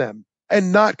upon them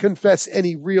and not confess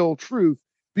any real truth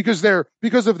because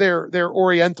of their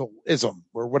Orientalism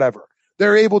or whatever.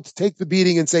 They're able to take the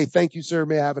beating and say, "Thank you, sir,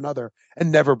 may I have another,"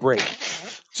 and never break.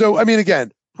 So, I mean,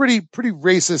 again, pretty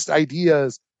racist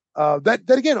ideas that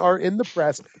again are in the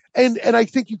press, and I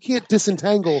think you can't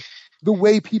disentangle the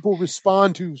way people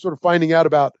respond to sort of finding out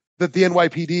about that the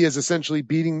NYPD is essentially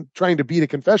trying to beat a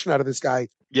confession out of this guy.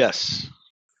 Yes.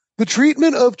 The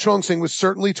treatment of Chong Sing was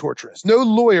certainly torturous. No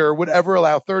lawyer would ever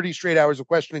allow 30 straight hours of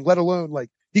questioning, let alone like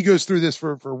he goes through this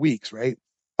for weeks, right?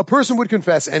 A person would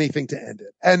confess anything to end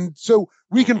it. And so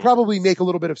we can probably make a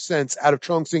little bit of sense out of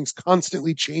Chong Sing's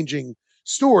constantly changing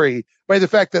story by the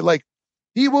fact that like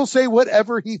he will say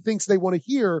whatever he thinks they want to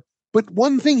hear. But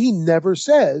one thing he never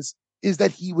says is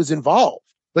that he was involved.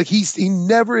 Like he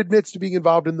never admits to being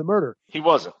involved in the murder. He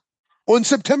wasn't. On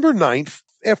September 9th,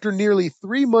 after nearly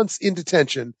 3 months in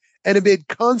detention and amid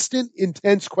constant,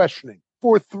 intense questioning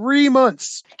for 3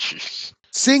 months, Jeez.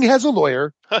 Singh has a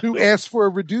lawyer who asked for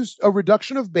a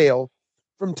reduction of bail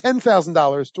from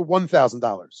 $10,000 to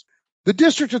 $1,000. The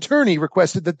district attorney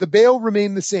requested that the bail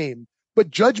remain the same, but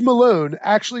Judge Malone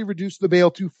actually reduced the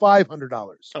bail to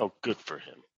 $500. Oh, good for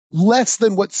him. Less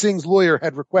than what Singh's lawyer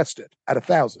had requested at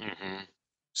 $1,000. Mm-hmm.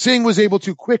 Singh was able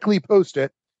to quickly post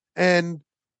it, and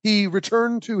he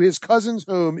returned to his cousin's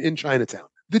home in Chinatown.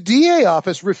 The DA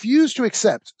office refused to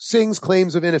accept Singh's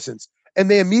claims of innocence, and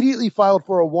they immediately filed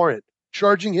for a warrant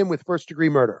charging him with first-degree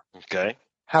murder. Okay.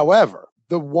 However,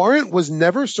 the warrant was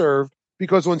never served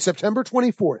because on September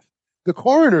 24th, the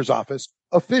coroner's office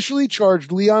officially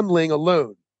charged Leon Ling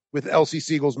alone with Elsie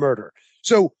Siegel's murder.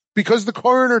 So because the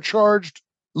coroner charged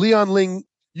Leon Ling,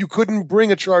 you couldn't bring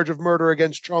a charge of murder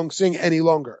against Chong Sing any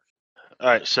longer. All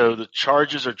right, so the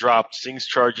charges are dropped. Singh's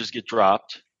charges get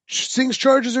dropped. Singh's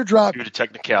charges are dropped. Due to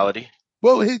technicality.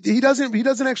 Well, he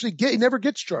doesn't actually he never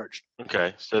gets charged.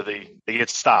 Okay, so they get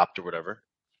stopped or whatever.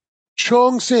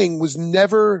 Chong Sing was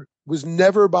never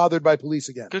bothered by police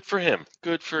again. Good for him.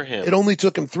 Good for him. It only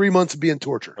took him 3 months of being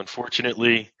tortured.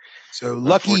 Unfortunately. So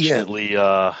lucky him.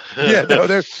 Yeah, no,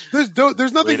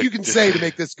 there's nothing you can say to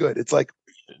make this good. It's like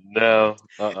no,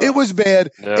 it was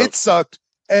bad. No. It sucked.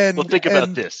 And well, think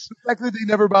about this. The fact that they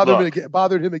never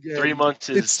bothered him again. 3 months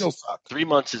it still sucked. 3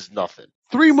 months is nothing.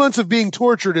 3 months of being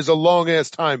tortured is a long ass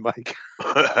time, Mike.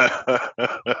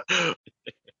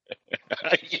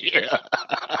 Yeah.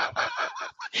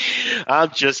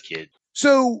 I'm just kidding.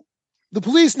 So the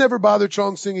police never bothered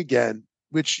Chong Sing again,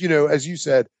 which, as you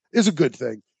said, is a good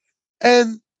thing.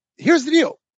 And here's the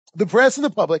deal. The press and the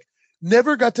public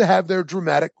never got to have their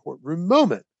dramatic courtroom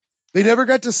moment. They never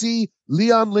got to see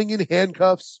Leon Ling in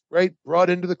handcuffs, right, brought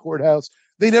into the courthouse.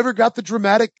 They never got the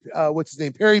dramatic,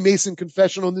 Perry Mason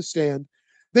confession on the stand.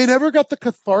 They never got the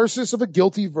catharsis of a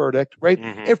guilty verdict, right?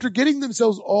 Mm-hmm. After getting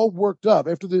themselves all worked up,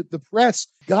 after the press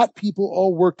got people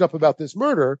all worked up about this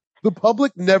murder, the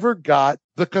public never got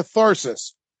the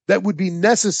catharsis that would be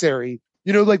necessary.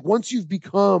 Like once you've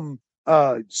become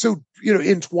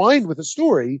entwined with a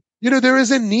story, there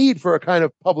is a need for a kind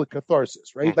of public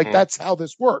catharsis, right? Mm-hmm. Like that's how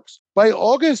this works. By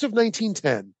August of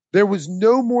 1910, there was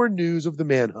no more news of the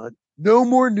manhunt, no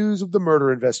more news of the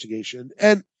murder investigation.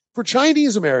 And for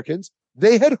Chinese Americans,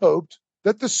 they had hoped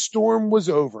that the storm was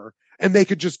over and they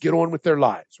could just get on with their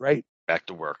lives, right? Back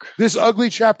to work. This ugly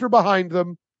chapter behind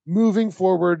them, moving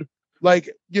forward,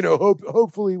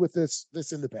 hopefully with this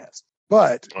in the past.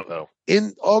 But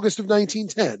in August of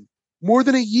 1910, more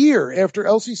than a year after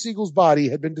Elsie Siegel's body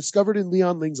had been discovered in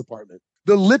Leon Ling's apartment,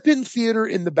 the Lippin Theater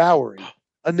in the Bowery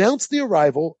announced the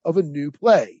arrival of a new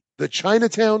play, The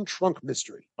Chinatown Trunk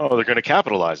Mystery. Oh, they're going to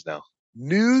capitalize now.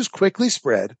 News quickly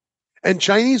spread, and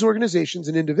Chinese organizations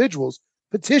and individuals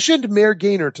petitioned Mayor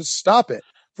Gaynor to stop it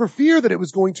for fear that it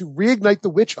was going to reignite the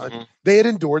witch hunt they had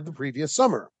endured the previous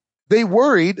summer. They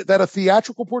worried that a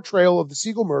theatrical portrayal of the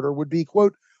Siegel murder would be,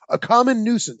 quote, a common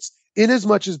nuisance,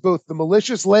 inasmuch as both the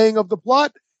malicious laying of the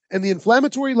plot and the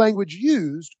inflammatory language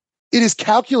used It is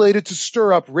calculated to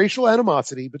stir up racial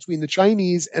animosity between the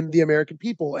Chinese and the American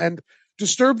people and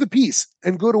disturb the peace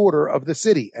and good order of the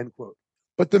city, end quote.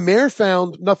 But the mayor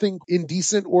found nothing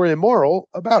indecent or immoral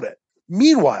about it.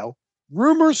 Meanwhile,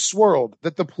 rumors swirled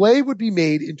that the play would be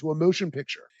made into a motion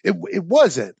picture. It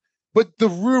wasn't, but the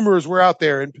rumors were out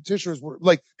there, and petitioners were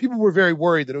like, people were very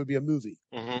worried that it would be a movie.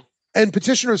 Mm-hmm. And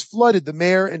petitioners flooded the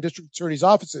mayor and district attorney's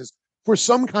offices for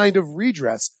some kind of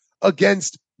redress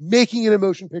against making it a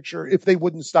motion picture if they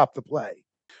wouldn't stop the play.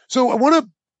 So I want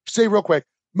to say real quick,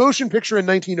 motion picture in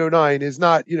 1909 is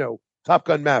not, Top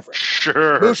Gun Maverick.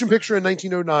 Sure. Motion picture in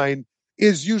 1909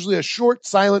 is usually a short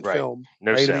silent film.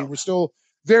 No right? sound. I mean, we're still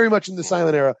very much in the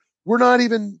silent era. We're not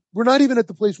even at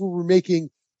the place where we're making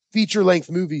feature length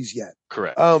movies yet.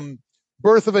 Correct.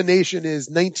 Birth of a Nation is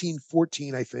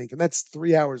 1914, I think, and that's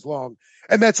 3 hours long.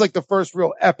 And that's like the first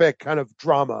real epic kind of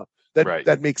drama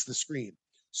that makes the screen.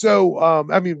 So,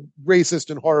 racist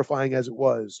and horrifying as it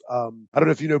was. I don't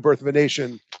know if you know Birth of a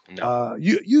Nation. No.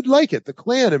 You'd like it. The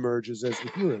Klan emerges as the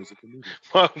heroes of the movie.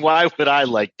 Why would I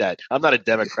like that? I'm not a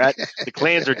Democrat. The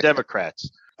Klans are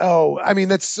Democrats. Oh, I mean,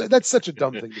 that's such a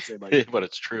dumb thing to say, Mike. But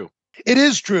it's true. It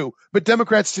is true, but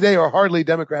Democrats today are hardly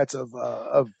Democrats of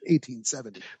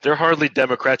 1870. They're hardly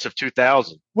Democrats of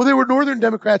 2000. Well, there were Northern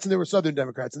Democrats and there were Southern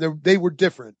Democrats, and they were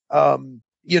different.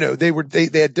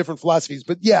 They had different philosophies.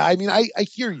 But yeah, I mean, I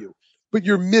hear you, but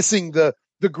you're missing the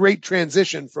great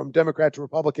transition from Democrat to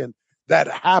Republican that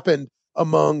happened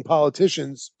among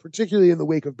politicians, particularly in the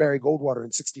wake of Barry Goldwater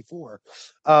in '64,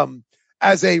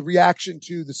 as a reaction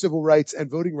to the Civil Rights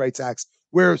and Voting Rights Acts,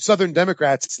 where Southern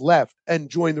Democrats left and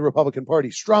joined the Republican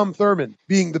Party. Strom Thurmond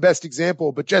being the best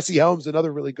example, but Jesse Helms,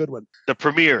 another really good one. The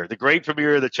great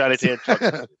premiere of the Chinatown Trunk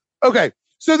Mystery. Okay,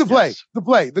 so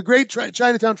the great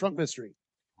Chinatown Trunk Mystery.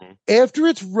 Mm-hmm. After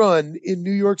its run in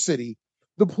New York City,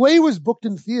 the play was booked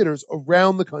in theaters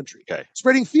around the country,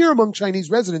 spreading fear among Chinese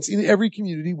residents in every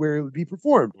community where it would be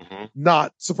performed. Mm-hmm.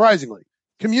 Not surprisingly,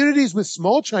 communities with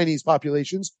small Chinese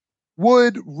populations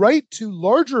would write to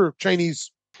larger Chinese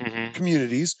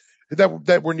communities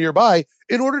that were nearby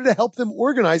in order to help them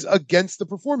organize against the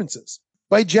performances.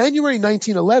 By January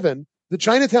 1911, the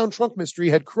Chinatown Trunk Mystery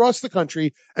had crossed the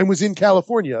country and was in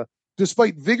California,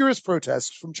 despite vigorous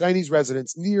protests from Chinese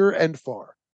residents near and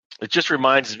far. It just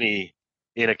reminds me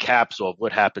in a capsule of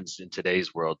what happens in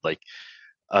today's world. Like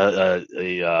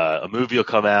a movie will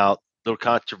come out, a little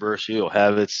controversial, it'll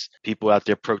have its people out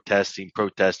there protesting.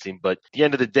 But at the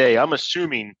end of the day, I'm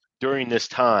assuming during this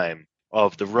time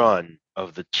of the run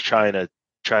of the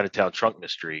Chinatown Trunk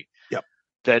Mystery,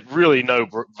 that really no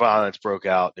violence broke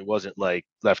out. It wasn't like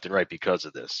left and right because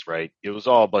of this, right? It was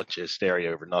all a bunch of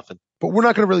hysteria over nothing. But we're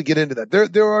not going to really get into that.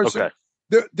 There are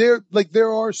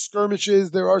there are skirmishes,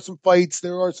 there are some fights,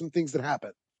 there are some things that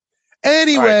happen.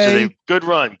 Anyway, so good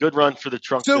run for the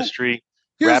Trunk Mystery.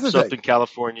 Wraps up in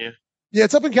California. Yeah,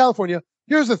 it's up in California.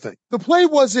 Here's the thing: the play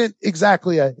wasn't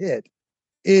exactly a hit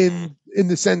in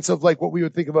the sense of like what we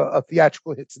would think of a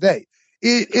theatrical hit today.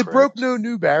 It broke no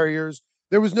new barriers.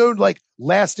 There was no like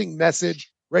lasting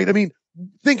message, right? I mean,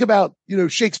 think about,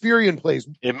 Shakespearean plays.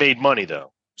 It made money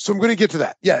though. So I'm going to get to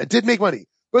that. Yeah, it did make money.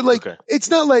 But it's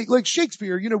not like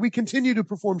Shakespeare, we continue to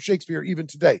perform Shakespeare even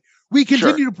today. We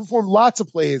continue to perform lots of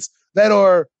plays that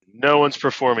are. No one's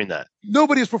performing that.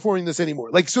 Nobody is performing this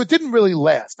anymore. So it didn't really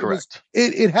last. Correct.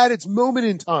 It had its moment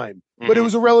in time, but it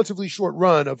was a relatively short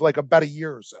run of like about a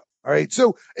year or so. All right.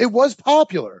 So it was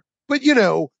popular. But,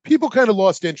 people kind of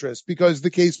lost interest because the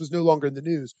case was no longer in the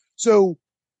news. So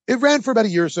it ran for about a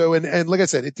year or so. And like I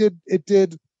said, it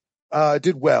did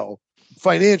well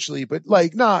financially, but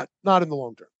not in the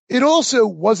long term. It also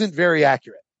wasn't very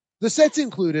accurate. The sets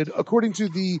included, according to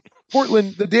the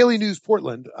Daily News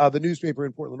Portland, the newspaper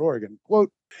in Portland, Oregon, quote,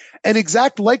 an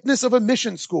exact likeness of a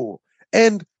mission school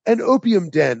and an opium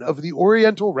den of the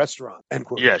Oriental restaurant, end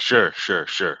quote. Yeah, sure.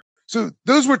 So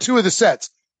those were two of the sets.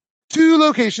 Two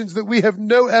locations that we have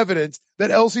no evidence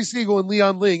that Elsie Siegel and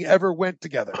Leon Ling ever went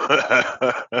together.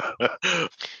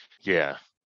 Yeah.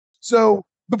 So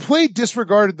the play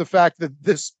disregarded the fact that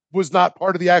this was not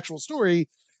part of the actual story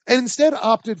and instead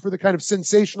opted for the kind of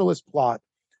sensationalist plot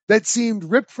that seemed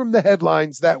ripped from the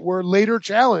headlines that were later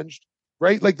challenged,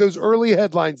 right? Like those early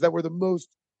headlines that were the most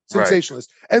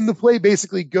sensationalist. Right. And the play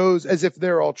basically goes as if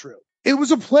they're all true. It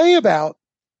was a play about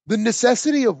the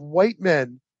necessity of white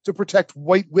men to protect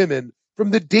white women from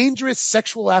the dangerous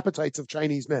sexual appetites of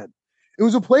Chinese men. It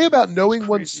was a play about knowing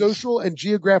one's social and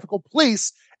geographical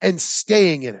place and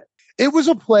staying in it. It was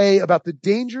a play about the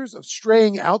dangers of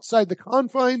straying outside the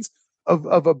confines of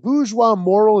a bourgeois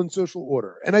moral and social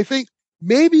order. And I think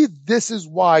maybe this is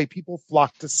why people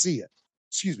flock to see it.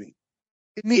 Excuse me.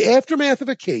 In the aftermath of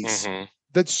a case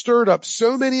that stirred up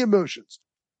so many emotions,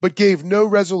 but gave no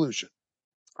resolution,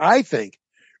 I think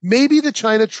maybe the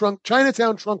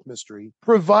Chinatown trunk mystery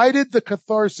provided the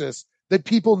catharsis that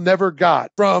people never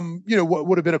got from, what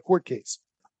would have been a court case.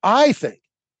 I think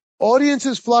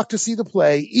audiences flocked to see the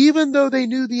play, even though they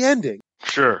knew the ending.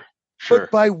 Sure.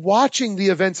 But by watching the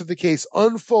events of the case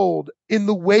unfold in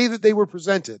the way that they were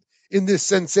presented, in this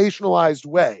sensationalized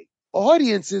way,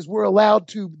 audiences were allowed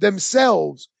to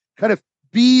themselves kind of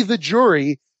be the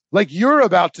jury, like you're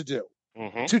about to do,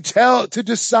 to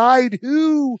decide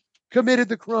who committed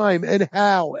the crime and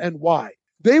how and why.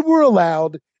 They were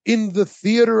allowed in the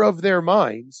theater of their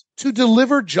minds to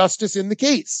deliver justice in the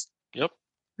case. Yep.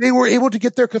 They were able to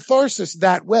get their catharsis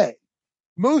that way.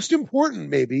 Most important,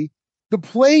 maybe, the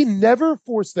play never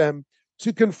forced them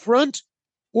to confront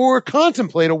or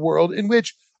contemplate a world in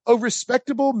which a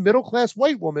respectable middle-class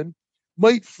white woman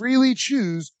might freely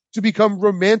choose to become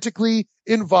romantically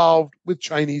involved with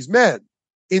Chinese men.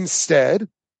 Instead,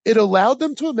 it allowed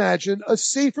them to imagine a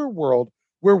safer world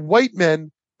where white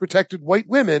men protected white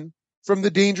women from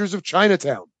the dangers of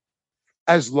Chinatown,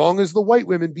 as long as the white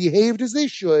women behaved as they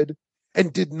should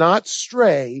and did not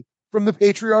stray from the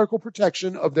patriarchal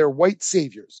protection of their white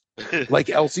saviors, like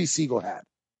Elsie Siegel had.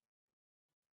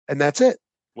 And that's it.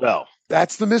 Well,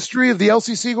 that's the mystery of the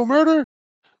Elsie Siegel murder.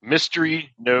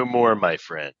 Mystery no more, my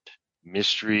friend.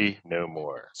 Mystery no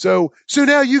more. So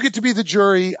now you get to be the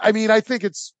jury. I mean, I think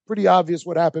it's pretty obvious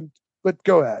what happened, but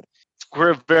go ahead.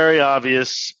 We're very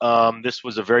obvious. This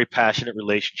was a very passionate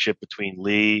relationship between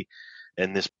Lee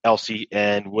and this Elsie.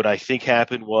 And what I think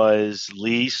happened was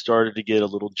Lee started to get a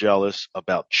little jealous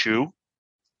about Chu.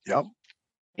 Yep.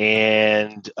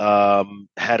 And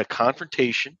had a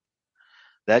confrontation.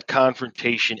 That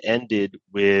confrontation ended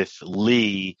with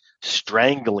Lee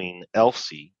strangling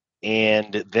Elsie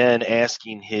and then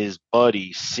asking his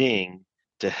buddy Singh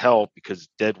to help because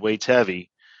dead weight's heavy.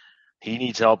 He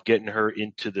needs help getting her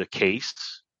into the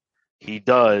case. He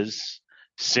does.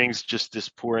 Singh's just this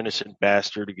poor innocent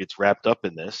bastard who gets wrapped up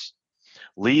in this.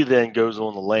 Lee then goes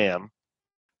on the lam.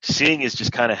 Singh is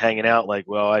just kind of hanging out like,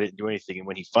 well, I didn't do anything. And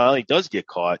when he finally does get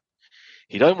caught,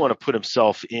 he doesn't want to put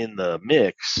himself in the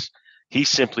mix. He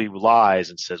simply lies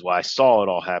and says, well, I saw it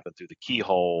all happen through the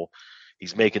keyhole.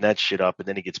 He's making that shit up, and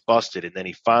then he gets busted. And then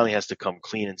he finally has to come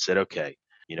clean and said, okay,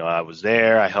 I was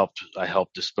there. I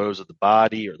helped dispose of the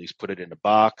body, or at least put it in a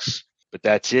box, but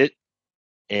that's it.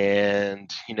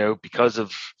 And, because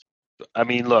of,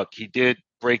 look, he did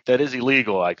break. That is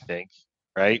illegal, I think,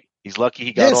 right? He's lucky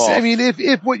he got off. I mean,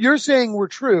 if what you're saying were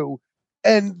true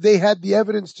and they had the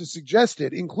evidence to suggest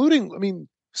it, including,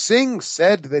 Singh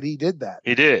said that he did that.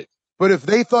 He did. But if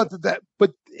they thought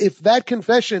but if that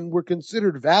confession were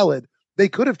considered valid, they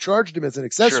could have charged him as an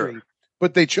accessory,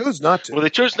 but they chose not to. Well, they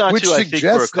chose not to, I think,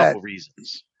 for a couple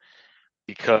reasons.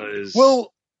 Because,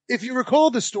 well, if you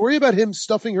recall the story about him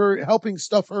helping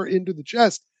stuff her into the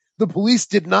chest, the police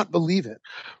did not believe him.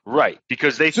 Right,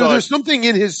 because they thought... So there's something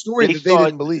in his story that they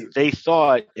didn't believe. They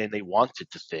thought, and they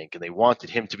wanted to think, and they wanted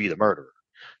him to be the murderer.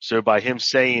 So by him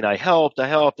saying, I helped,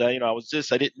 I was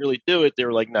this, I didn't really do it, they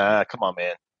were like, nah, come on,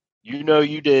 man.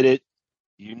 You did it.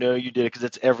 Because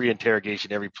it's every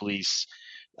interrogation, every police.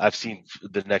 I've seen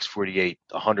the next 48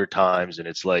 100 times, and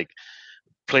it's like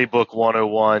playbook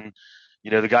 101.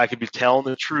 The guy could be telling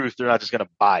the truth. They're not just going to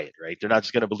buy it, right? They're not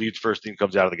just going to believe the first thing that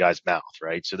comes out of the guy's mouth,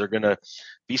 right? So they're going to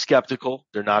be skeptical.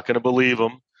 They're not going to believe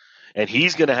him. And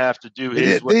he's going to have to do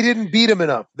his... They didn't beat him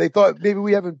enough. They thought maybe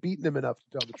we haven't beaten him enough to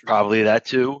tell the truth. Probably that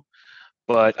too.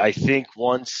 But I think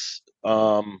once...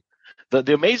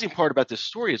 The amazing part about this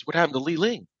story is what happened to Lee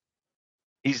Ling.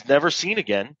 He's never seen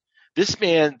again. This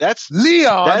man, that's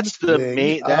Leon. That's the Ling.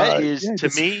 main. That is to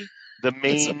me the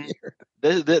main.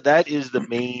 That is the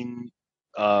main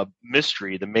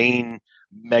mystery, the main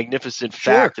magnificent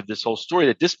fact of this whole story.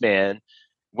 That this man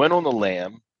went on the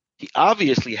lam. He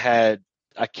obviously had.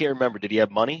 I can't remember. Did he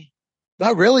have money?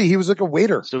 Not really. He was like a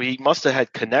waiter. So he must have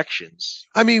had connections.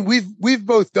 We've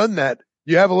both done that.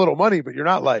 You have a little money, but you're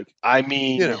not like.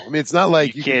 It's not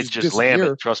like you can't just lam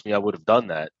it. Trust me, I would have done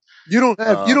that. You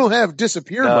don't have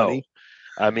disappear money.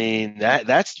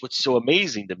 That's what's so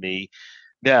amazing to me.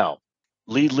 Now,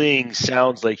 Lee Ling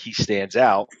sounds like he stands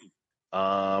out.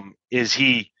 Do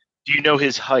you know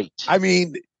his height?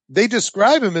 They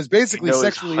describe him as basically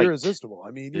sexually irresistible.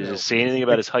 Does it say anything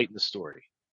about his height in the story?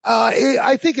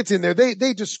 I think it's in there.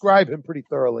 They describe him pretty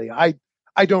thoroughly. I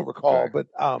don't recall, but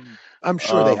I'm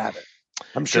sure they have it.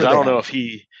 I'm sure. I don't know if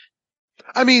he.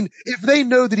 If they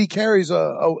know that he carries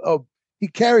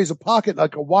a pocket,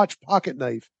 like a watch pocket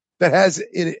knife that has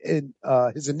in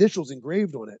his initials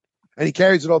engraved on it, and he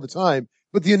carries it all the time,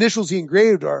 but the initials he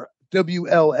engraved are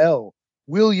WLL,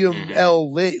 William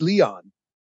L. Leon,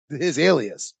 his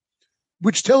alias,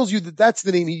 which tells you that that's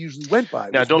the name he usually went by,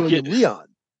 Now, was William Leon,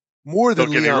 more than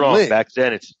don't get me Leon wrong. Ling. Back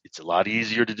then, it's a lot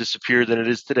easier to disappear than it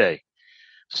is today.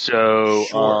 So,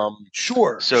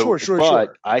 Sure. But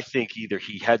I think either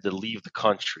he had to leave the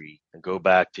country and go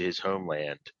back to his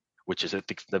homeland, which is, I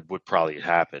think, that would probably have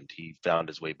happened. He found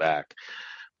his way back,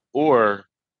 or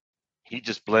he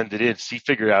just blended in. He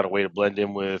figured out a way to blend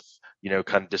in with,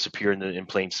 kind of disappear in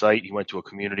plain sight. He went to a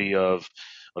community of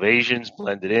Asians,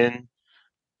 blended in,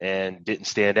 and didn't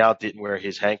stand out. Didn't wear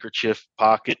his handkerchief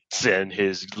pockets and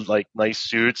his like nice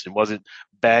suits, and wasn't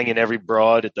banging every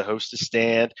broad at the hostess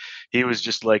stand. He was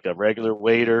just like a regular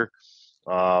waiter.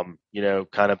 Kind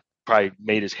of probably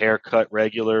made his haircut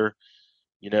regular.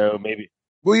 Maybe.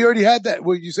 Well, you already had that.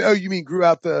 Well, you say, you mean grew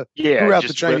out the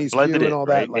Chinese blended pew in, and all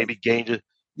right? that. Maybe gained a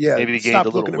maybe gained a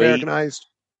little looking weight. Americanized.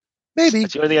 Maybe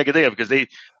that's the only thing I could think of, because they,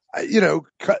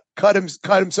 cut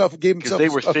himself, gave himself they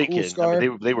were a thinking. cool scar. I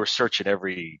mean, they were searching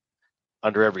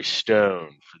under every stone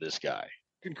for this guy.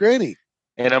 Good granny.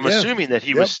 And I'm assuming that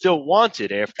he was still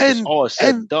wanted after this all is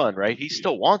said and done, right? He's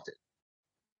still wanted.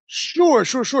 Sure.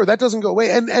 That doesn't go away.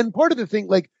 And part of the thing,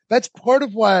 like, that's part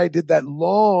of why I did that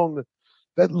long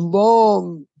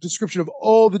description of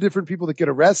all the different people that get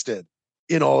arrested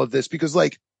in all of this, because,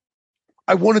 like,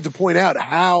 I wanted to point out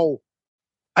how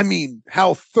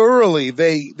thoroughly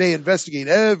they investigate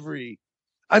anybody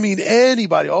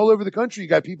all over the country. You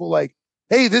got people like,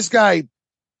 hey, this guy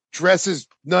dresses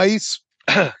nice,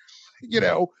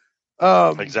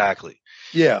 Exactly.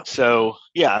 Yeah. So,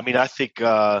 yeah, I think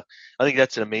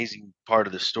that's an amazing part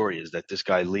of the story, is that this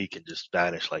guy Lee can just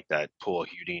vanish like that. Poor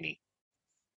Houdini.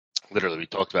 Literally, we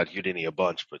talked about Houdini a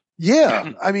bunch, but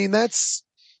yeah, I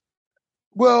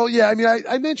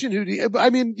mentioned Houdini,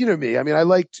 but you know me. I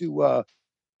like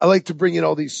to bring in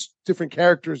all these different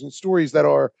characters and stories that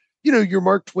are, your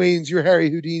Mark Twain's, your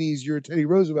Harry Houdini's, your Teddy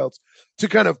Roosevelt's, to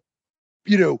kind of,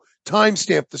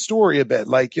 timestamp the story a bit,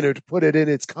 like, to put it in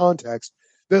its context,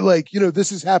 that, like,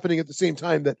 this is happening at the same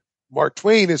time that Mark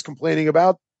Twain is complaining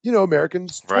about,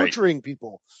 Americans torturing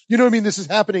people. This is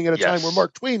happening at a time where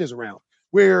Mark Twain is around,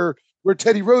 where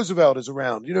Teddy Roosevelt is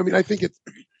around. I think it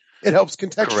helps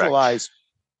contextualize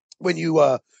when you,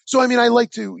 so, I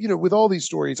like to, with all these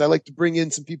stories, I like to bring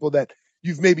in some people that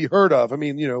you've maybe heard of.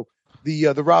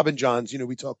 The Robin Johns,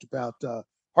 we talked about,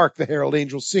 Hark the Herald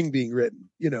Angels Sing being written,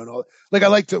 and all. Like, I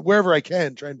like to, wherever I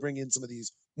can, try and bring in some of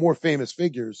these more famous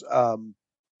figures,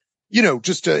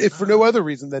 just to, if for no other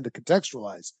reason than to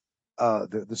contextualize,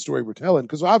 the story we're telling.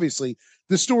 Because obviously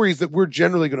the stories that we're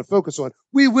generally going to focus on,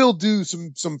 we will do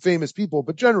some famous people,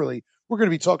 but generally we're going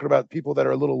to be talking about people that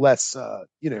are a little less,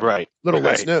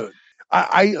 less known.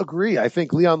 I agree. I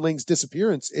think Leon Ling's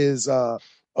disappearance is,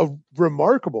 a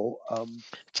remarkable,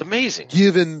 it's amazing,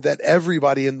 given that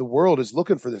everybody in the world is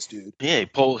looking for this dude. Yeah, he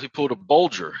pulled a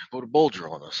bulger. He pulled a bulger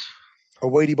on us. A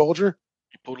Whitey Bulger?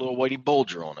 He pulled a little Whitey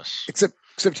Bulger on us.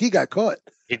 Except he got caught.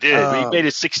 He did. He made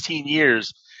it 16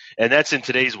 years, and that's in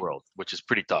today's world, which is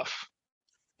pretty tough.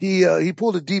 He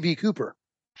pulled a D.B. Cooper.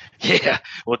 Yeah,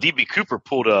 well, D.B. Cooper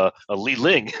pulled a Lee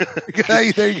Ling. There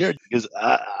you go. Because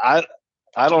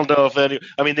I don't know if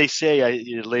they say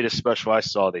in the latest special I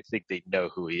saw, they think they know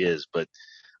who he is, but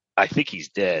I think he's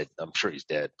dead. I'm sure he's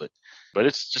dead, but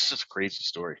it's just a crazy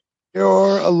story. There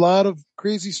are a lot of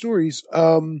crazy stories.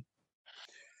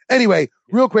 Anyway,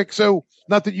 real quick. So,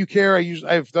 not that you care.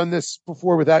 I've done this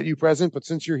before without you present, but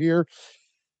since you're here,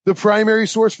 the primary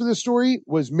source for this story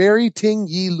was Mary Ting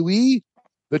Yi Louis,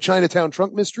 The Chinatown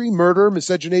Trunk Mystery, Murder,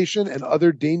 Miscegenation, and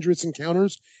Other Dangerous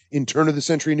Encounters in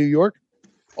Turn-of-the-Century New York.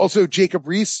 Also, Jacob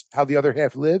Reese, How the Other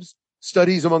Half Lives,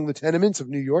 Studies Among the Tenements of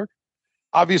New York.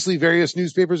 Obviously, various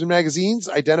newspapers and magazines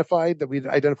that we'd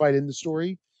identified in the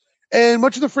story. And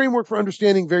much of the framework for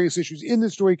understanding various issues in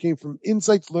this story came from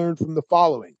insights learned from the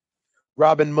following: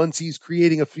 Robin Munsey's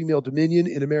Creating a Female Dominion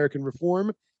in American Reform,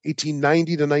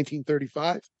 1890 to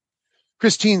 1935.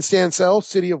 Christine Stansell,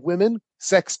 City of Women,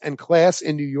 Sex and Class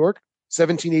in New York,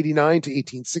 1789 to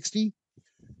 1860.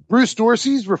 Bruce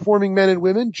Dorsey's Reforming Men and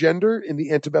Women, Gender in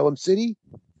the Antebellum City.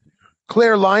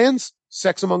 Claire Lyons,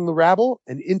 Sex Among the Rabble,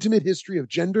 An Intimate History of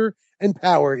Gender and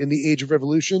Power in the Age of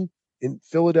Revolution in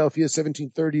Philadelphia,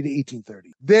 1730 to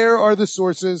 1830. There are the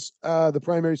sources, the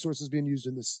primary sources being used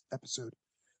in this episode.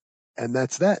 And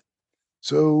that's that.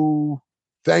 So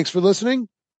thanks for listening.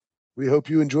 We hope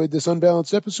you enjoyed this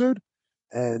Unbalanced episode.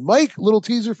 And Mike, little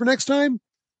teaser for next time.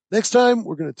 Next time,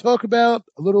 we're going to talk about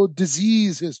a little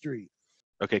disease history.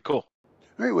 Okay, cool.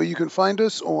 All right. Well, you can find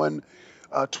us on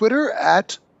Twitter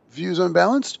at Views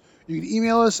Unbalanced. You can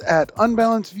email us at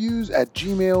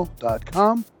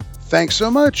unbalancedviews@gmail.com. Thanks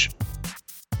so much.